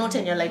sustain a note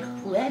and you're like,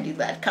 where did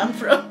that come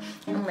from?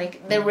 I'm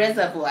like, the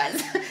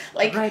reservoirs.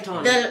 Like, right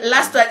on. The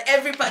last one,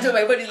 every part of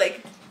my body,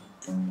 like,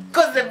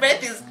 because the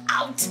breath is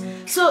out.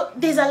 So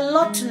there's a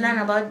lot to learn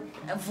about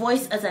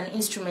voice as an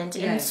instrument.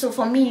 Yeah. And so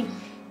for me,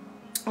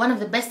 one of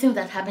the best things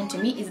that happened to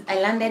me is I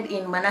landed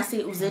in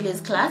Manasseh Uzele's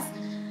class.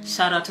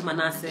 Shout out to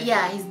Manasseh.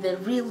 Yeah, he's the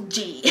real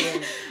G.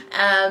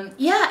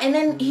 Yeah, and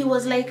then he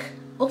was like,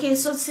 okay,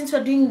 so since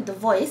we're doing the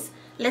voice,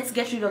 let's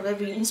get rid of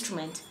every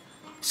instrument.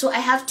 So I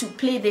have to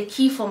play the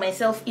key for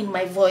myself in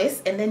my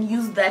voice and then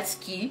use that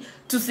key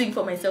to sing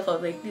for myself. I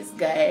was like, this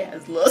guy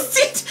has lost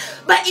it.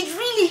 But it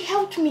really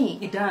helped me.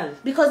 It does.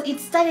 Because it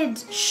started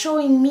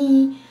showing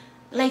me,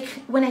 like,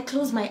 when I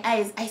close my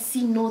eyes, I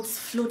see notes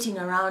floating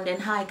around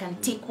and how I can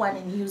take one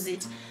and use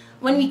it.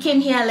 When we came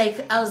here,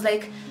 like, I was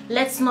like,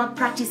 let's not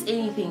practice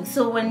anything.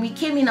 So when we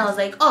came in, I was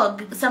like, oh,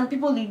 some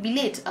people will be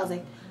late. I was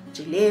like,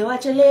 chelewa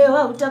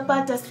chelewa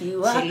utapata si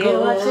wako.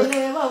 Chelewa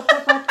chelewa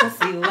utapata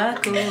si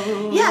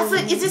wako. Yeah, so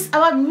it's just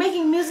about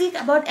making music,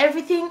 about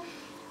everything.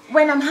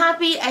 When I'm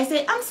happy, I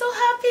say, I'm so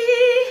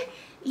happy.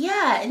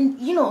 Yeah, and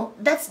you know,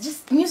 that's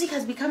just, music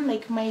has become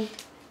like my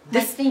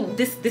this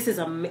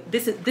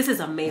is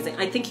amazing.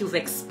 I think you've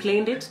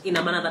explained it in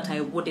a manner that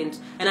I wouldn't,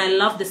 and I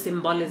love the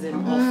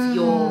symbolism of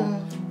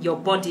your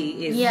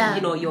body is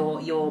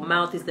your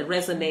mouth is the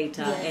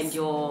resonator, and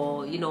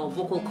your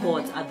vocal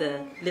cords are the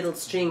little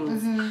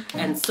strings,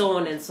 and so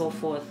on and so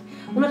forth.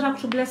 Unataka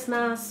kutubless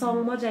na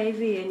song moja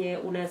hivi yenye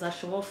unaweza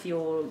show off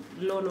your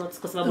low notes,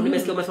 kwa sababu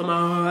nimesikia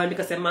umesema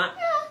nikasema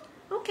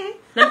okay,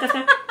 na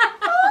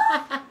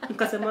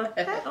nikasema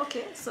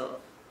okay, so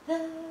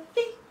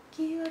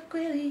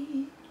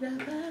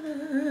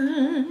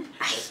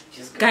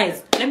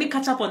guys, let me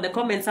catch up on the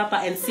comments up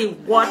and see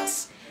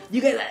what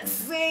you guys are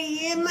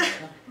saying.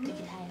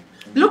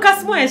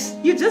 Lucas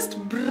Mwesh, you just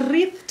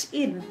breathed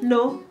in,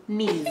 no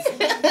knees.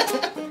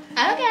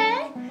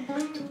 Okay.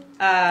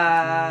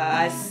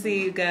 I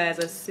see you guys,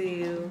 I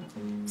see you.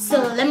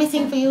 So let me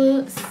sing for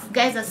you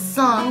guys a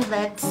song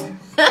that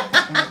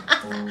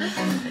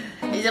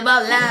is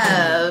about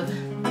love.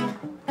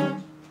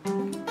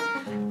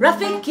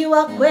 Rafiki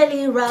wa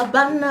kweli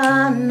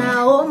Rabana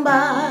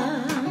naomba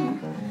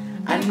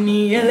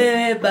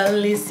anielewe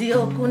bali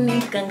sio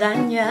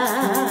kunikanganya,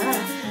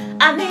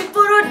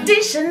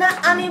 aniburudishe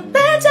na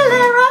anipetele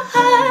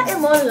raha,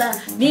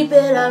 Mola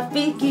nipe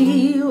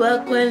rafiki wa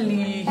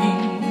kweli.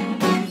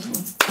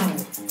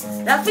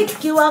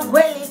 Rafiki wa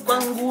kweli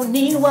kwangu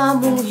ni wa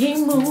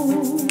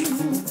muhimu,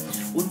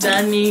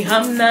 utani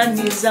hamna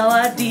ni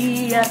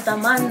zawadi ya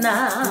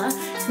thamana,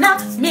 na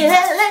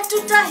milele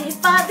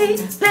tutahifadhi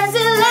penzi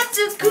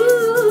letu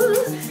kuu.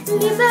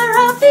 Nipe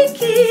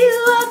rafiki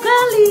wa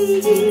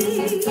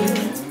kweli.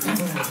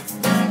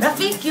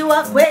 Rafiki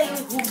wa kweli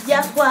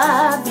huja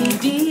kwa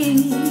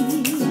bidii,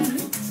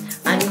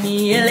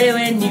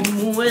 anielewe ni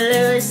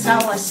muelewe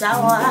sawa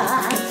sawa,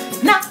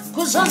 na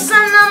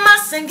kuzozana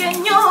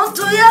masengenyo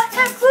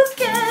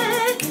tuyaepuke.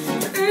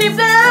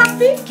 Nipe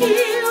rafiki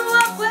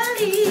wa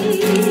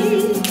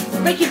kweli.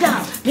 Break it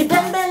down.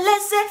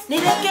 Nipembeleze,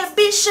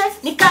 nirekebishe,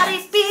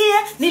 nikaribie,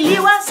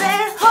 niliwaze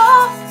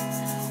ho.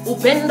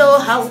 Upendo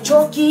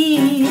hauchoki.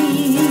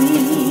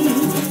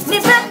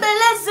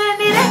 Nipembeleze,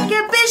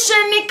 nirekebishe,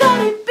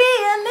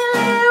 nikaribie,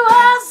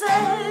 niliwaze.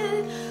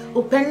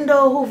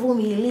 Upendo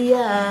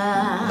huvumilia.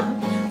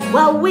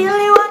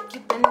 Wawili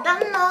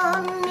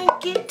wakipendana ni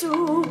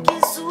kitu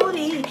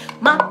kizuri.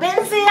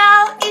 Mapenzi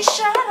yao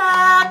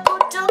ishara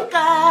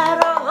kutoka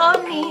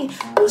rohoni.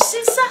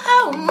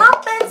 Usisahau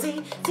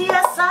mapenzi si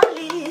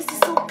asali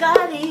si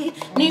sukari,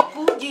 ni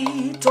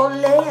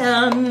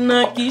kujitolea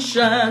na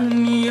kisha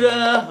ni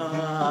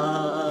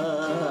raha.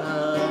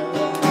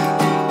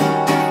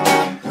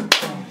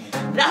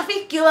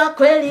 Rafiki wa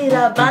kweli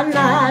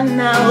Rabana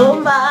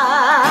naomba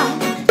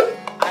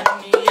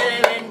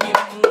anielewe ni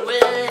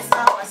muelewe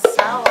sawa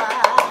sawa,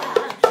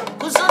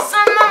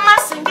 kuzozana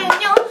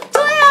masengenyo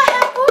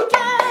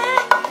tuyaepuke.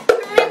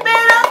 Nipe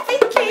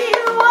rafiki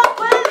wa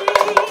kweli.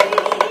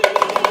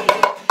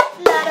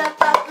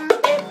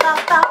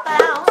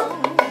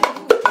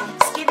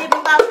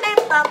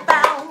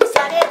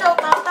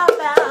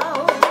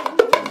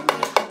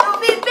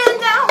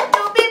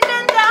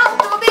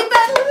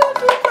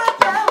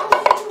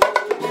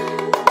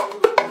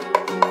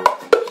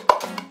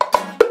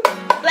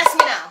 Bless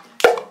me now.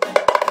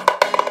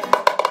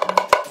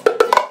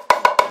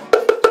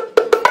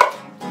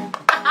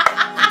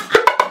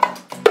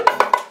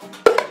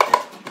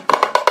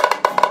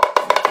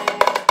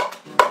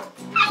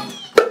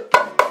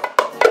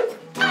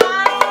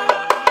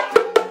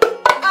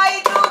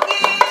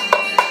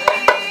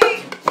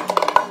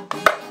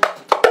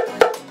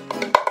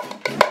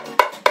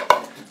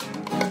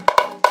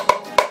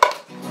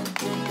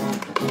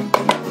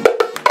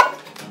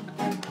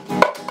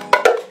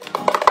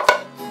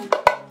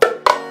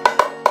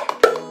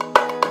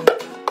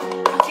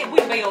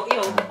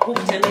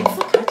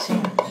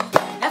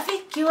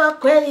 Rafiki wa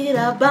kweli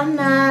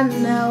Rabana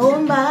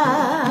naomba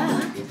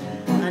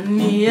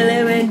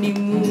anielewe ni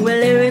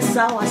muelewe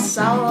sawa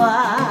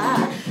sawa,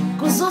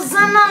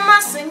 kuzozana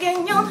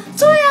masengenyo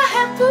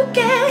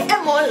tuyaepuke.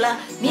 Mola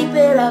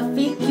nipe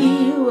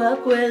rafiki wa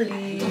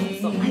kweli.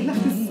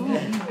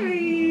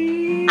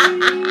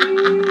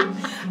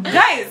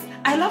 Guys,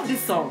 I love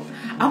this song.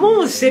 I'm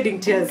almost shedding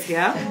tears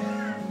here.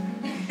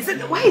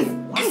 Why is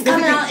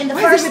coming out in the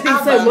why first is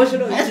everything so album.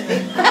 emotional?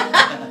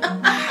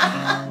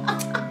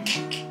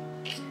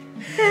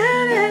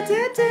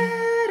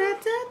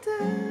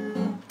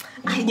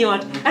 I knew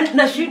it. And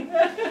Nashid,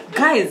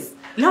 guys,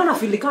 leo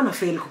nafilika na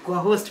fail kuwa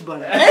host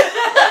bwana.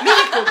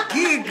 Mimi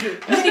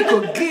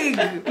niko gig.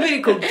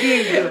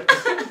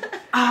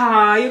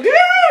 Ah, you good?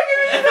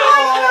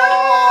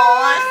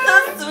 Oh,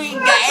 so sweet,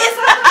 guys.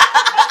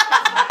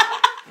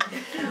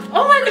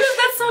 Oh my goodness,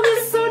 that song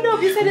is so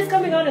dope. You said it's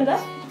coming out in the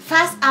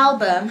First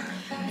album.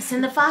 It's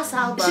in the first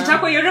album.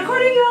 Shitaqua, you're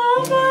recording your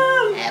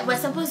album. We're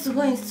supposed to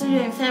go in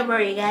studio in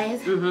February,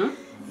 guys.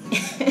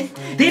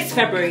 This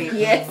February.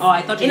 Yes. Oh,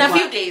 I thought in it a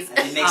was few days.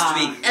 Next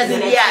week. As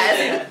in,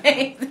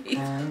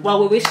 yeah.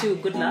 Well, we wish you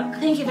good luck.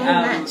 Thank you very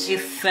much.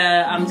 If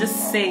I'm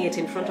just saying it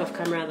in front of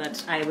camera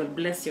that I will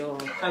bless your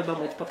album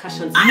with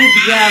percussions. You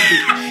have,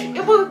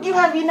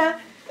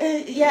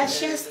 Yeah,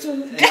 she has to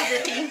do the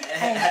thing.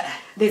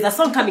 There's a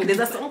song coming. There's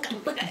a song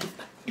coming. This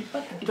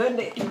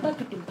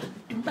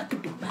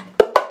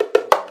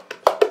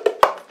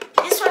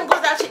one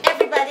goes out to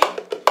everybody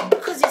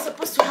because you're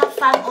supposed to have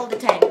fun all the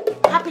time.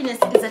 Happiness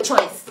is a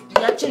choice.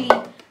 You actually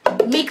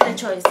make the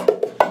choice.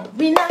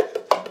 Winner,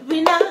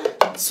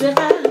 swear.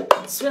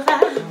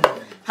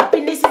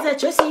 Happiness is a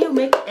choice you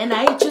make, and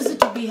I choose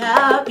to be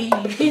happy.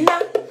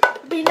 Winner,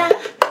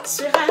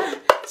 swear.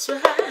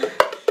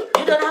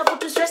 You don't have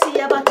to stress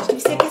about it. We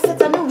say kiss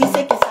it and we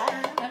say kiss it.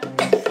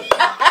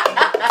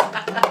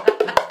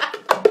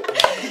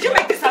 Did you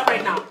make this up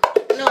right now?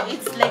 No,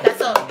 it's like a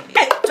song.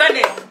 Hey, turn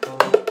it.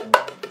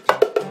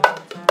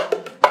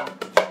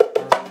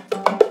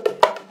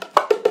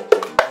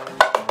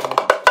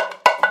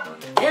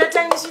 There are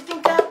times you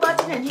think about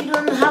it and you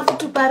don't have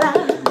to para.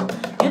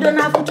 You don't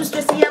have to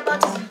stress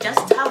about it. You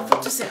just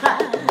have to say hi.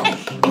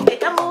 If they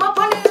come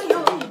upon you,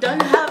 you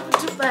don't have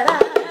to para.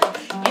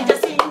 You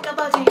just think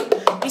about it.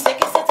 We say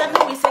kiss it and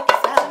we say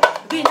kiss it.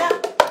 Winner,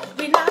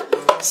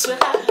 swear.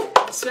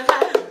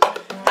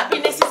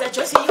 Happiness is a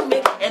choice you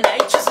make, and I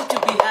choose to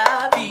be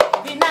happy.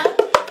 Winner,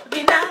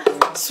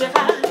 swear.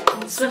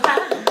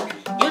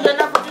 You don't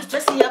have to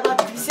stress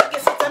about it. We say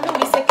kiss it and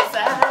we say kiss it.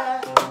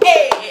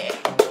 Hey.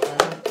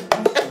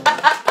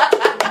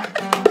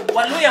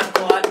 Waluya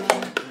mko wapi?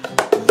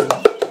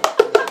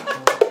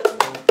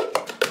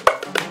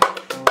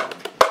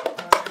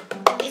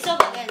 It's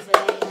over, guys.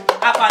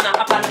 Hapana.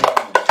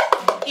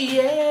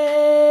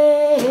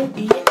 Yeah.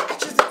 I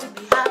choose to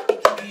be happy.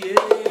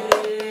 Yeah.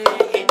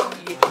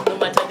 No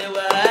matter the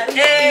what.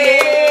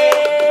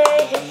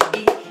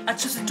 I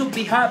choose to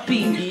be happy.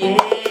 Yeah.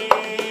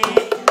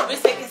 We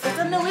say kiss it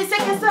and we say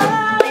kiss it.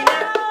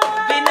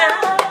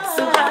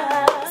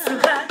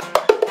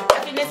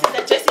 Happiness is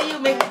a choice you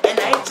make, and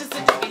I choose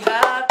to be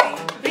happy.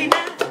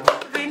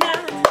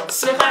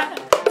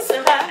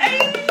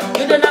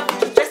 You don't have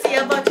to stress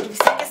about it. We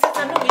say kiss it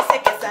and we say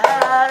kiss it.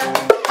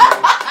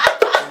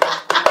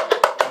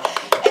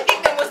 I think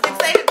the most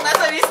excited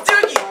person is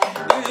Tugi.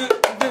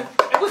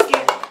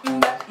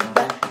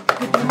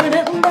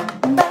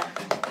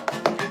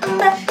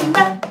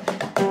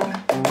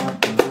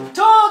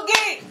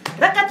 Togi!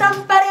 Rakatam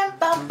parem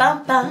pam pam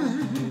pam.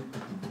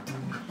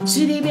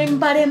 Shiribim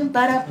parem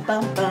para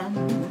pam pam.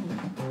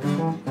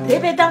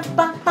 Rebetam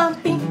pam pam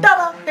pim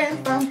taba pam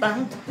pam pam.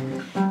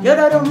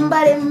 Yodorum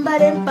parem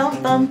pam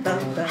pam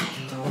pam pam.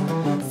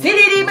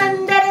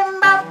 Siribim darem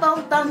pam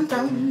pam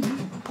pam.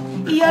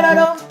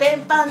 Yodorum pam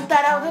pam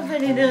tara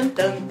vivim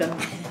tam tam.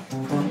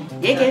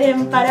 Yekerem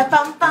para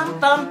pam pam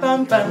pam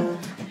pam pam.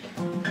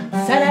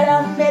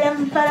 Salaram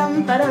berem param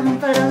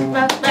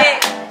pam. Hey,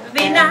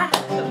 Vina,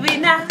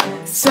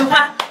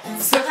 Soha.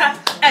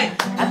 Hey,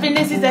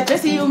 Happiness is a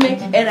choice you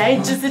make, and I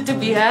choose to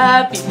be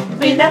happy.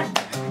 Winner,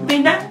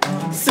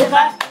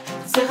 Soha.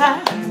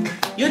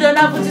 You don't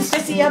have to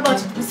stress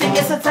about it. We say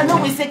yes, I know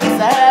we say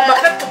yes.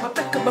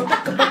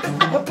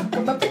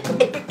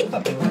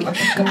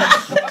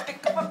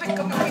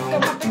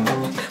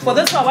 for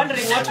those who are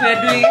wondering what we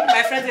are doing,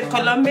 my friends in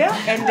Colombia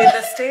and in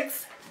the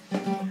States,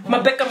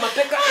 Mapeka,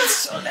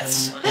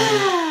 let's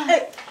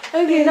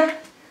hey, Vina,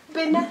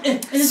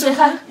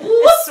 Soha.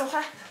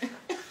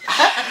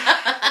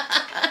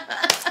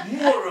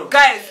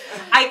 Guys,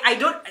 I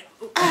don't.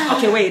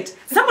 Okay, wait.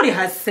 Somebody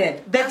has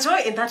said the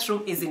joy in that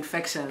room is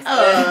infectious.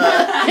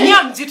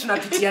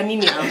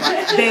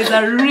 There's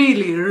a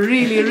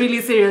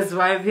really serious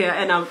vibe here,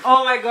 and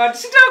oh my god,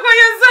 Shitaqua,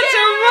 you're such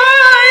a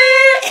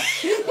vibe.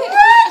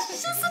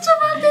 She's such a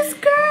vibe, this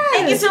girl.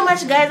 Thank you so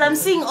much, guys. I'm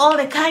seeing all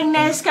the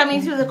kindness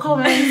coming through the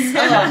comments.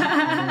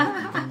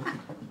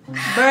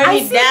 Burn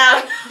it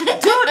down.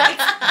 Dude,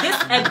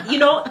 and you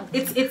know,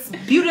 it's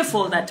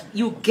beautiful that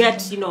you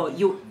get, you know,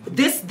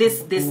 this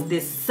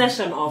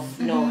session of,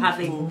 you know,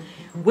 having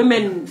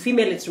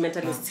female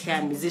instrumentalists here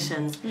and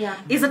musicians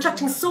is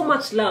attracting so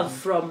much love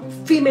from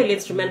female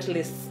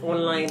instrumentalists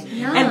online.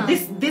 And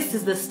this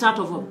is the start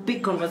of a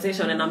big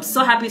conversation, and I'm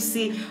so happy to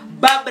see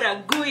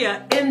Barbara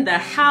Guya in the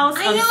house.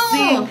 I'm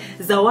seeing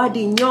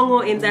Zawadi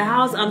Nyongo in the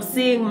house. I'm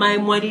seeing my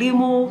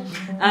mwalimu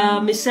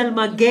Michelle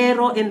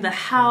Magero in the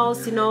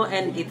house, you know,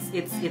 and it's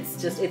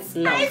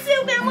love.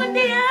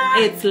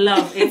 It's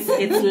love.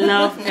 It's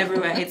love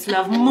everywhere. It's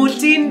love.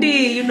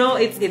 Mutindi, you know,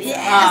 it's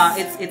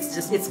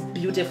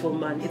beautiful,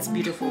 man. It's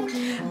beautiful.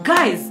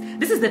 Guys,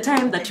 this is the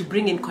time that you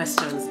bring in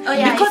questions. Oh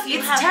yeah, because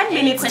it's 10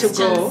 minutes to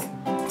go.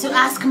 To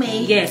ask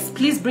me. Yes,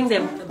 please bring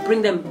them.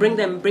 Keep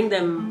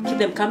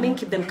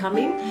them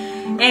coming.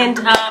 And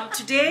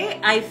today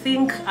I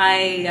think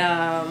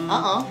yeah,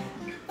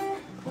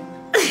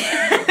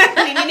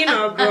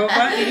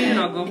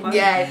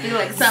 I feel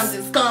like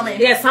something's coming.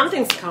 Yeah,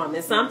 something's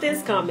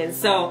coming.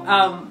 So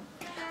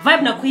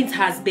Vibe Na Queens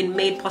has been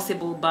made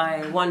possible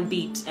by One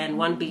Beat, and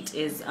One Beat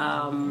is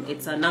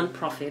it's a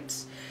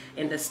non-profit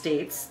in the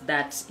States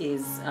that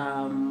is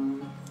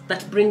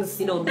that brings,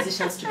 you know,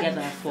 musicians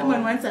together for.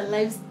 Someone wants a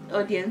live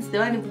audience. They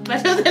want to be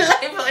part of the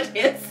live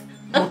audience.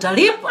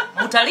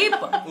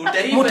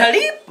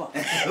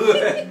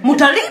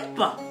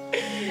 Mutalipa.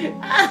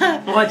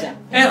 Roger.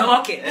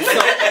 Okay.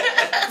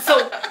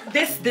 So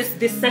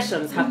these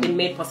sessions have been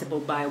made possible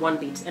by One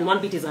Beat, and One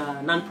Beat is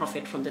a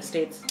non-profit from the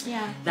States.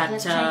 Yeah. That They're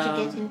trying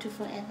to get into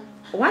forever.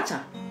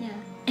 Water. Yeah.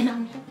 And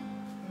I'm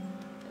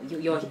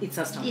It's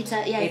a start. It's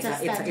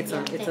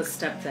a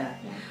step there.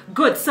 Yeah.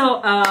 Good.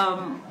 So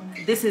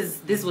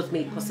this was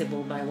made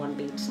possible by One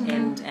Beat,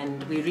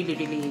 and we really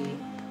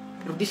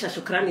rudisha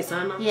shukrani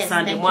sana. Yes,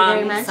 Sande thank you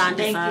very mwami, much.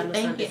 sande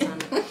Thank you. sana.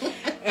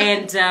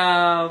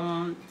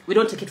 And we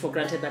don't take it for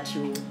granted that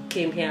you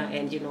came here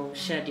and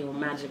shared your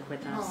magic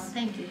with us. Oh,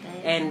 thank you,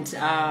 guys. And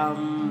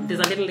there's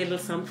a little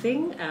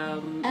something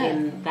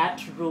in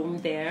that room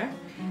there.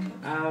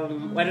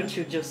 Why don't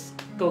you just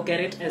go get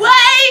it?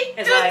 Why?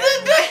 As Do I-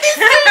 this to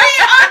me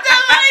on the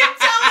live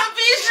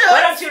television.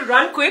 Why don't you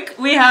run quick?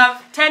 We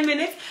have 10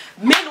 minutes.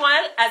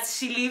 Meanwhile, as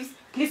she leaves,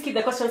 please keep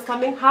the questions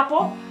coming.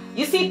 Hapo,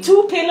 you see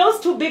two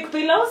big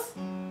pillows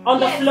on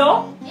the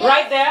floor,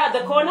 right there at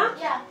the corner?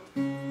 Yeah.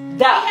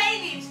 There.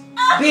 Behind it.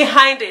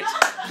 Behind it.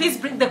 Please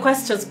bring the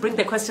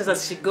questions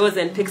as she goes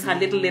and picks her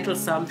little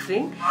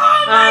something.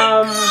 Oh my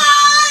God.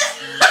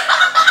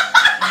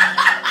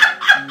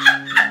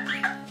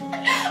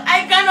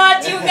 I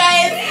cannot, you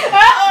guys.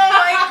 Oh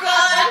my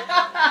God.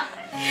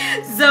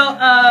 So,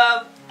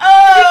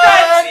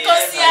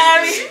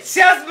 Kosiari. she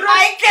has brought.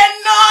 I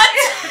cannot.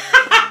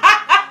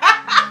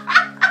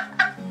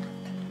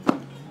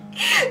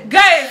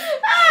 Guys,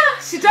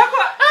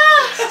 Shitaqua,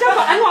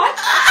 and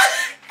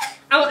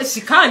what?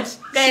 She can't.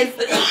 Guys,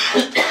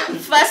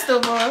 first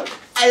of all,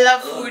 I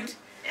love food.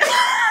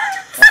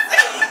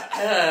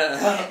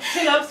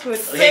 She loves food.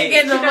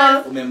 Second of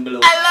all,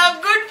 I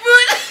love good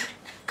food.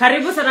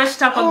 Karibu sana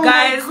Shitaqua, Oh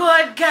guys.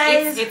 my God,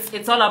 guys.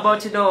 It's all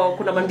about,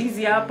 kuna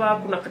mandizi hapa,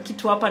 kuna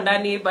kitu hapa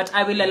ndani, but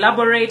I will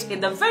elaborate in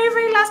the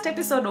very last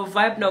episode of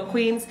Vibe No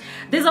Queens.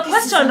 There's a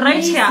question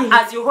right here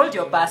as you hold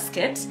your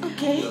basket.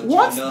 Okay.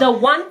 What's the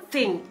one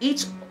thing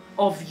each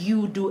of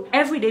you do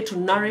every day to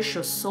nourish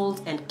your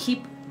souls and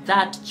keep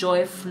that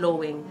joy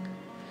flowing?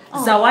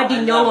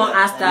 Zawadi Nyongo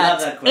asked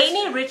that.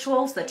 Any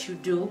rituals that you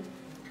do?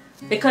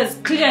 Because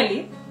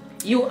clearly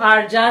you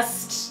are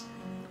just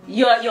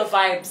your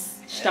vibes.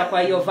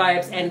 Shitaqua, your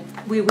vibes, and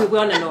we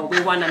wanna know.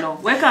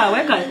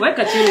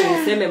 Weka chini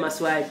niseme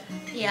maswali.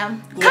 Yeah.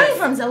 Coming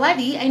from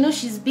Zawadi, I know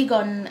she's big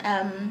on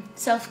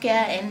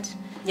self-care and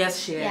Yes,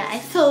 she is. yeah, I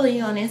follow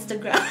you on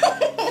Instagram.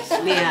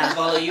 Yeah.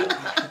 Follow you.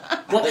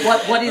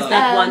 What is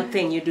that one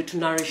thing you do to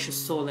nourish your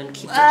soul and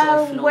keep the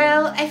joy flowing?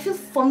 Well, I feel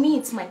for me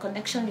it's my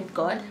connection with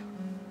God.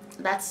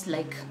 That's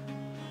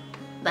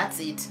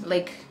it.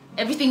 Like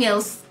everything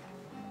else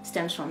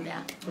stems from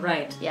there.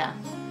 Right. Yeah.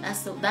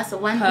 That's the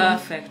one thing.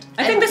 Perfect.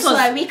 I think this so was.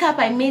 I wake up,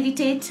 I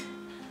meditate.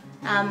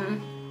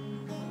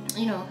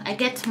 I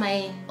get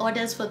my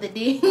orders for the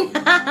day.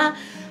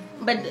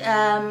 But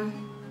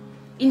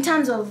in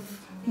terms of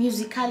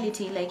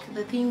musicality, like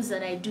the things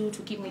that I do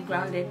to keep me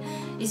grounded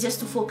is just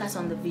to focus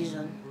on the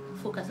vision.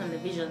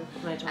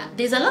 Right on.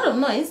 There's There's a lot of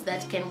noise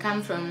that can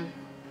come from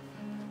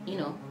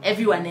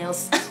everyone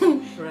else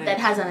that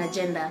has an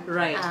agenda.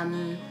 Right.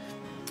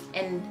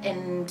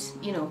 And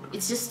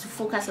it's just to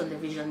focus on the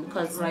vision,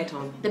 because Right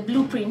on. the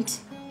blueprint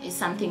is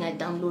something I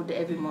download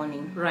every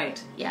morning.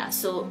 Right. Yeah,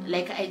 so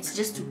it's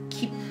just to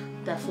keep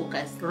the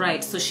focus.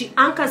 Right. So she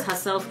anchors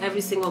herself every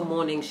single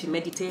morning. She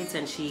meditates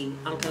and she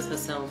anchors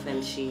herself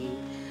and she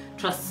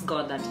trusts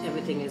God that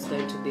everything is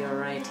going to be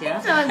alright. Yeah.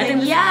 So I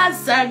think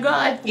yes, sir,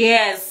 God.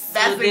 Yes.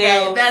 That's the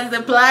Ndio. guy. That's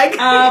the plug.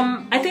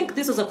 I think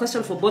this was a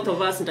question for both of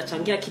us.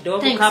 Nitachangia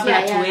kidogo Thanks, kabla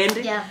yeah.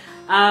 tuende. Yeah.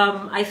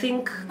 I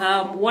think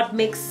what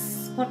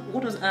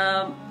was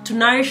to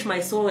nourish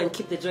my soul and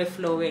keep the joy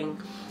flowing.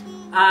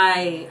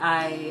 I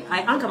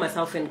anchor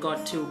myself in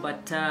God too,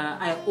 but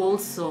I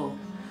also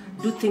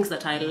do things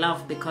that I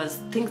love, because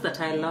things that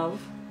I love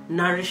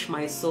nourish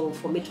my soul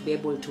for me to be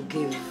able to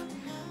give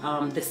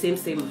the same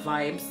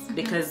vibes.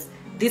 Because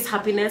this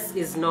happiness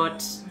is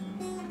not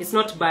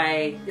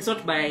by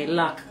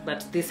luck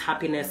that this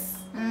happiness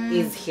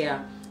is here.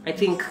 I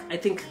think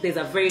there's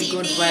a very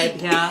good vibe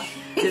here.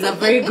 There's a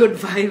very good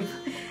vibe,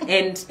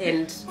 and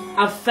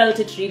I've felt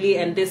it really.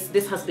 And this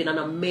has been an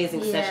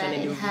amazing session,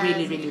 and you've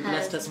really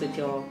blessed us with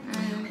your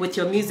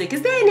music.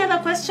 Is there any other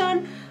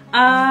question?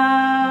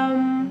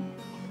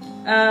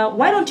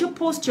 Why don't you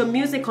post your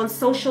music on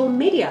social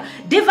media?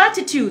 Div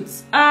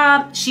Attitudes.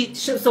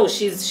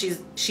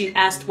 She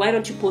asked, why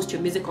don't you post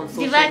your music on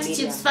social Div media?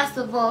 Attitudes, first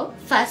of all,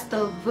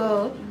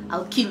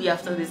 I'll kill you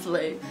after this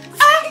live.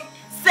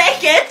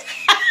 Second,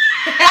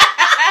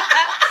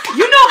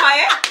 You know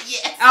my.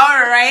 yes.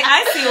 All right,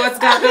 I see what's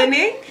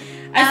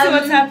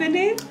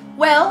happening.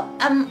 Well,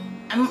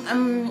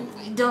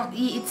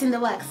 it's in the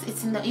works.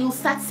 You'll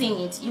start seeing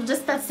it. You'll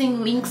just start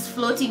seeing links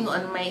floating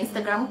on my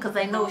Instagram, because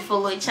I know we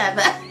follow each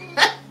other.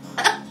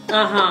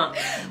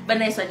 But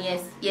nice one,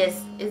 yes.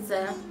 It's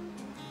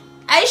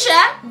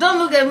Aisha, don't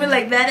look at me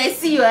like that. I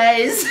see your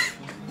eyes.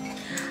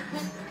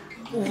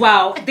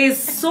 Wow, there's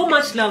so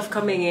much love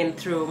coming in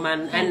through,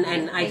 man,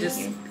 and I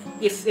just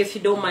if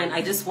you don't mind,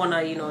 I just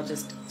wanna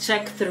just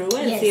check through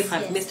and Yes, see if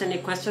I've yes. missed any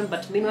question.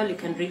 But meanwhile, you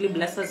can really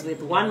bless us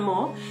with one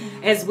more.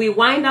 As we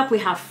wind up, we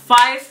have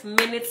 5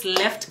 minutes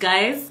left,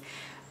 guys.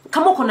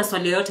 Kama uko na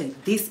swali yote,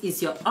 this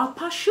is your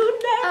opportunity.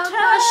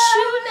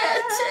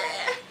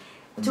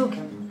 Took.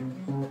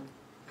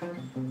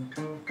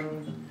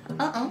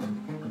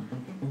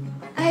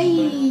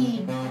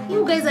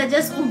 You guys are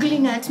just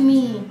googling at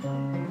me.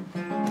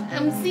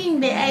 I'm seeing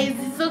the eyes.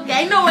 It's okay.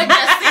 I know what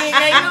you're saying.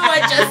 I know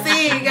what you're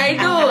saying. I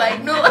know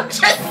what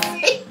you're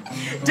saying.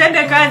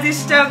 Tende kazi,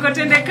 Shitaqua,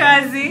 tende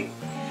kazi.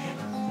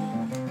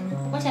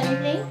 What are we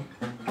playing?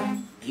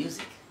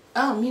 Music.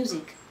 Oh,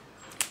 music.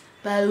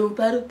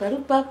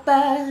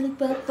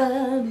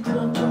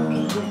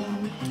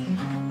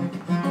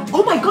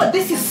 Oh my god,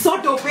 this is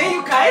so dope,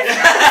 you guys. This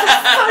is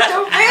so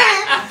dope.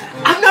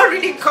 I'm not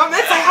reading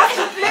comments. I have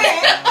to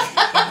play.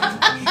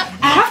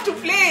 I have to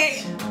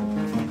play.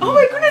 Oh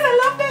my goodness, I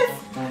love this.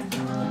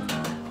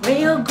 Where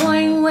you're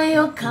going, where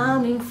you're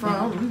coming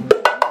from,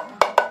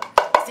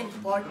 it's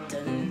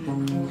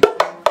important.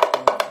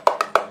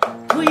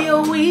 Who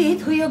you're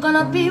with, who you're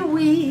gonna be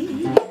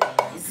with,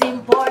 it's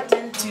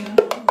important too.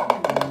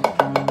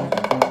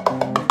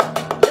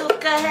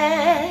 Look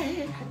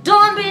ahead,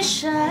 don't be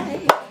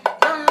shy,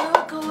 don't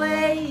look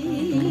away.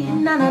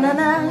 Na na na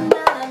na na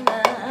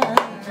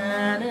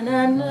na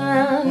na na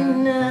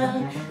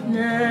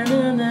na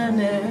na na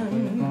na.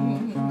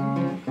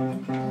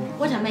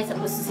 What am I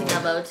supposed to sing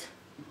about?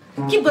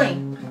 Keep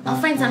going. I'll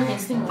find something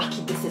to sing about.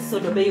 Okay, this is so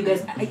dope, you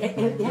guys.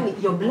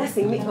 You're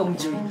blessing me,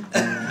 Omjui.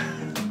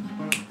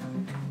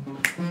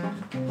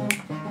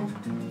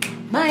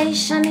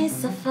 Maisha ni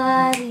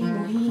safari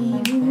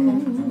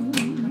muhimu.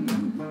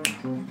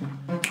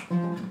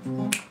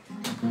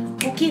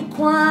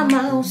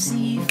 Ukikwama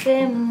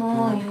usife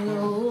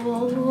moyo.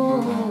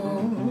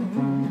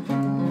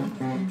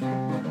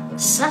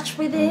 Search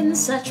within,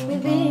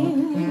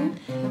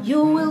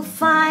 you will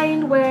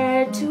find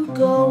where to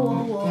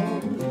go.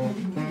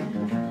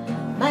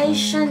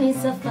 Maisha ni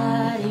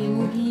safari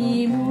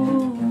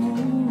muhimu.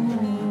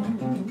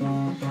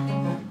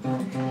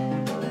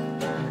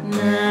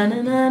 Na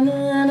na na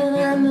na na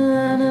na na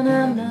na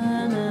na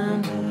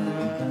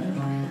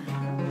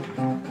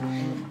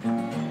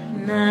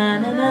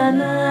na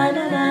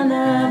na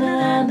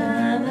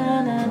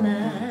na na na.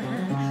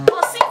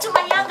 Oh, sing to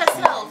my younger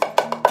self.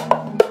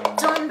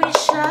 Don't be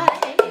shy,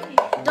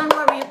 don't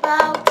worry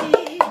about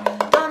it.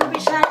 Don't be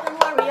shy, don't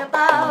worry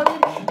about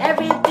it.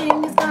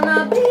 Everything is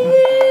gonna be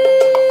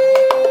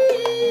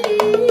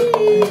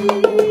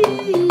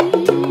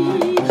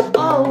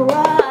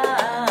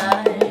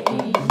alright.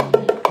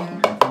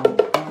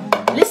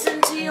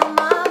 Listen to your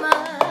mama.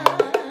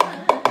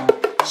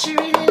 She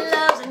really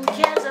loves and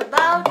cares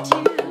about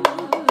you.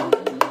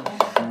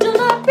 Do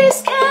not be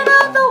scared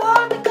of the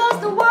world, because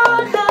the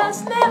world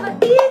has never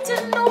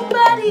eaten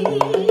nobody.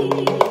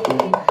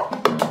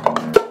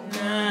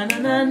 Na na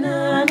na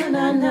na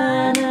na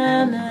na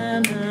na na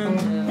na.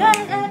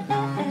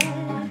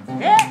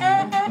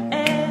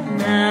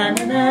 Na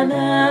na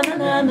na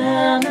na na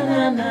na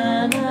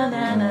na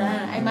na na.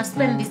 I must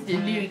spell the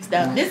lyrics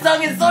down. This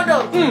song is so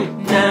dope.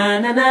 Na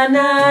na na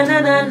na na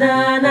na na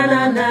na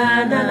na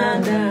na na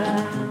na.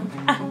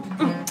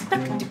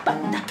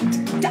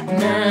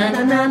 Na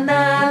na na na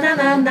na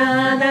na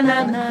na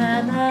na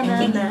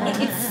na na.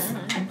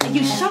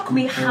 You shock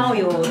me how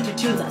your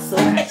tunes are so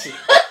catchy.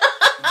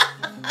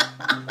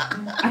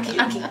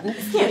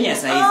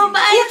 Yes, Oh, my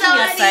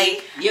God.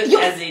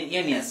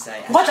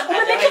 What?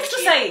 Umemake to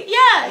say?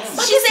 Yeah,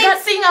 she said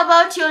sing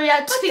about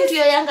speak to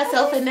your younger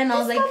self, and then I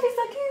was like,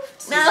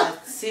 no.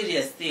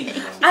 Serious thing.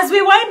 As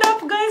we wind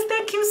up, guys,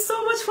 thank you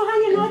so much for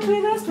hanging out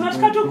with us.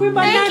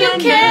 Thank you,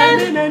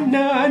 Ken.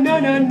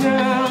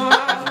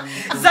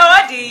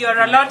 Zawadi, you're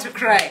allowed to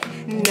cry.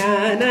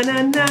 Na na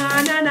na na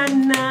na na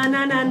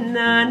na na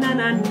na na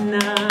na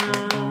na.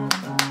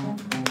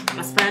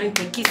 Aspiring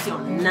percussion.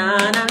 Na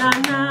na na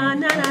na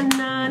na na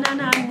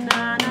na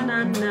na na na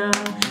na.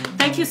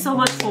 Thank you so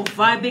much for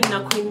vibing na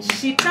Queen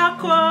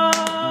Shitaqua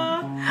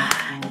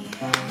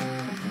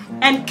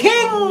and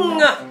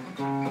King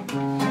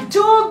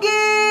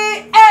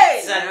Tugi.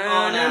 It's an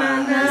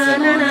honor.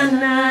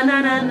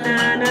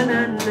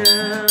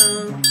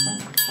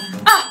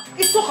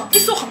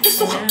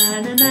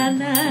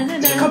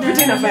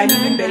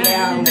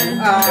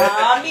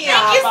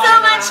 Thank you so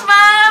much,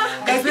 Mom.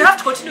 Guys, we have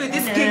to continue with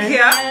this gig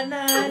here.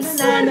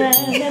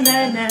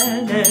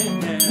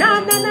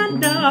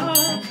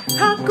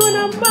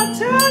 Hakuna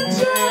matata.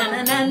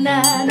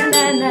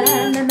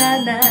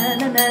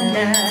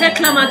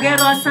 Tekla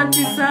Magero,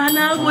 asante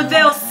sana.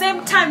 Mudeo,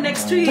 same time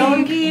next week.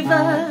 Don't give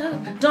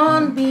up,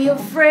 don't be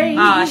afraid.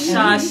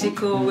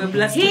 Shashiko, we're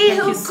blessed. He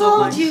Thank who you so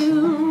called much.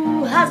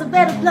 you has a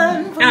better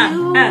plan for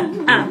you.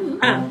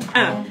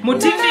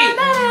 Mutindi.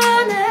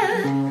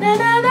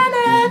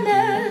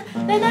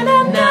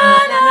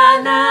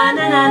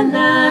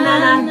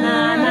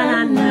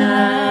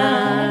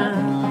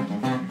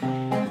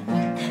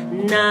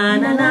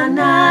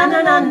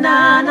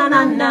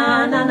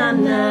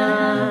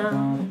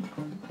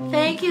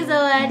 Thank you,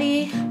 zawadi.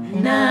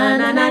 Na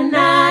na na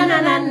na na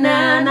na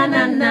na na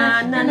na na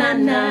na na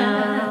na.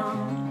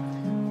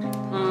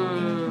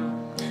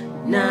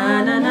 Na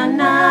na na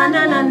na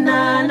na na na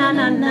na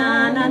na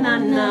na na na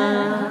na.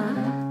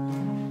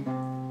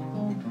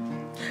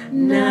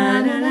 Na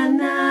na na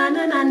na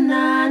na na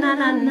na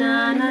na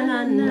na na na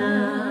na.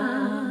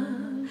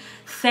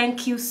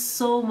 Thank you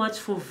so much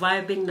for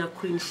vibing na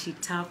Queen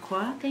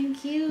Shitaqua.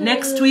 Thank you.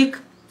 Next week,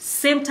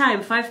 same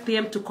time, 5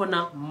 p.m. to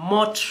Kona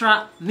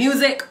Motra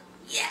Music.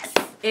 Yes.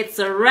 It's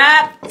a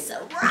wrap. It's a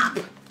wrap.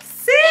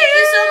 See Thank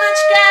you so much,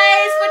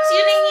 guys, for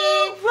tuning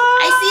in.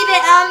 Bye. I see the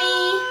Elmi.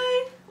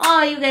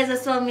 Oh, you guys are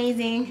so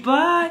amazing.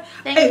 Bye.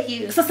 Thank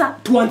you. Sasa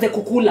tuanze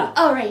kukula.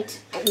 All right.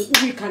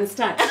 We can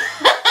start.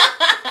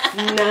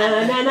 Na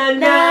na na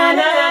na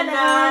na na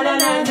na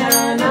na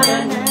na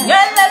na.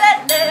 Yeah la la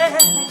la.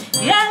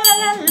 Yeah la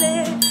la la.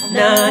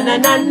 Na na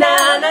na na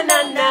na na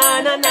na na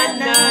na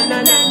na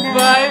na.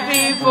 Bye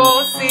people.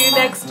 See you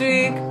next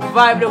week.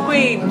 Vibe the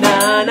Queen.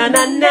 Na na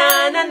na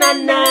na na na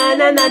na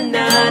na na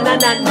na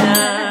na na.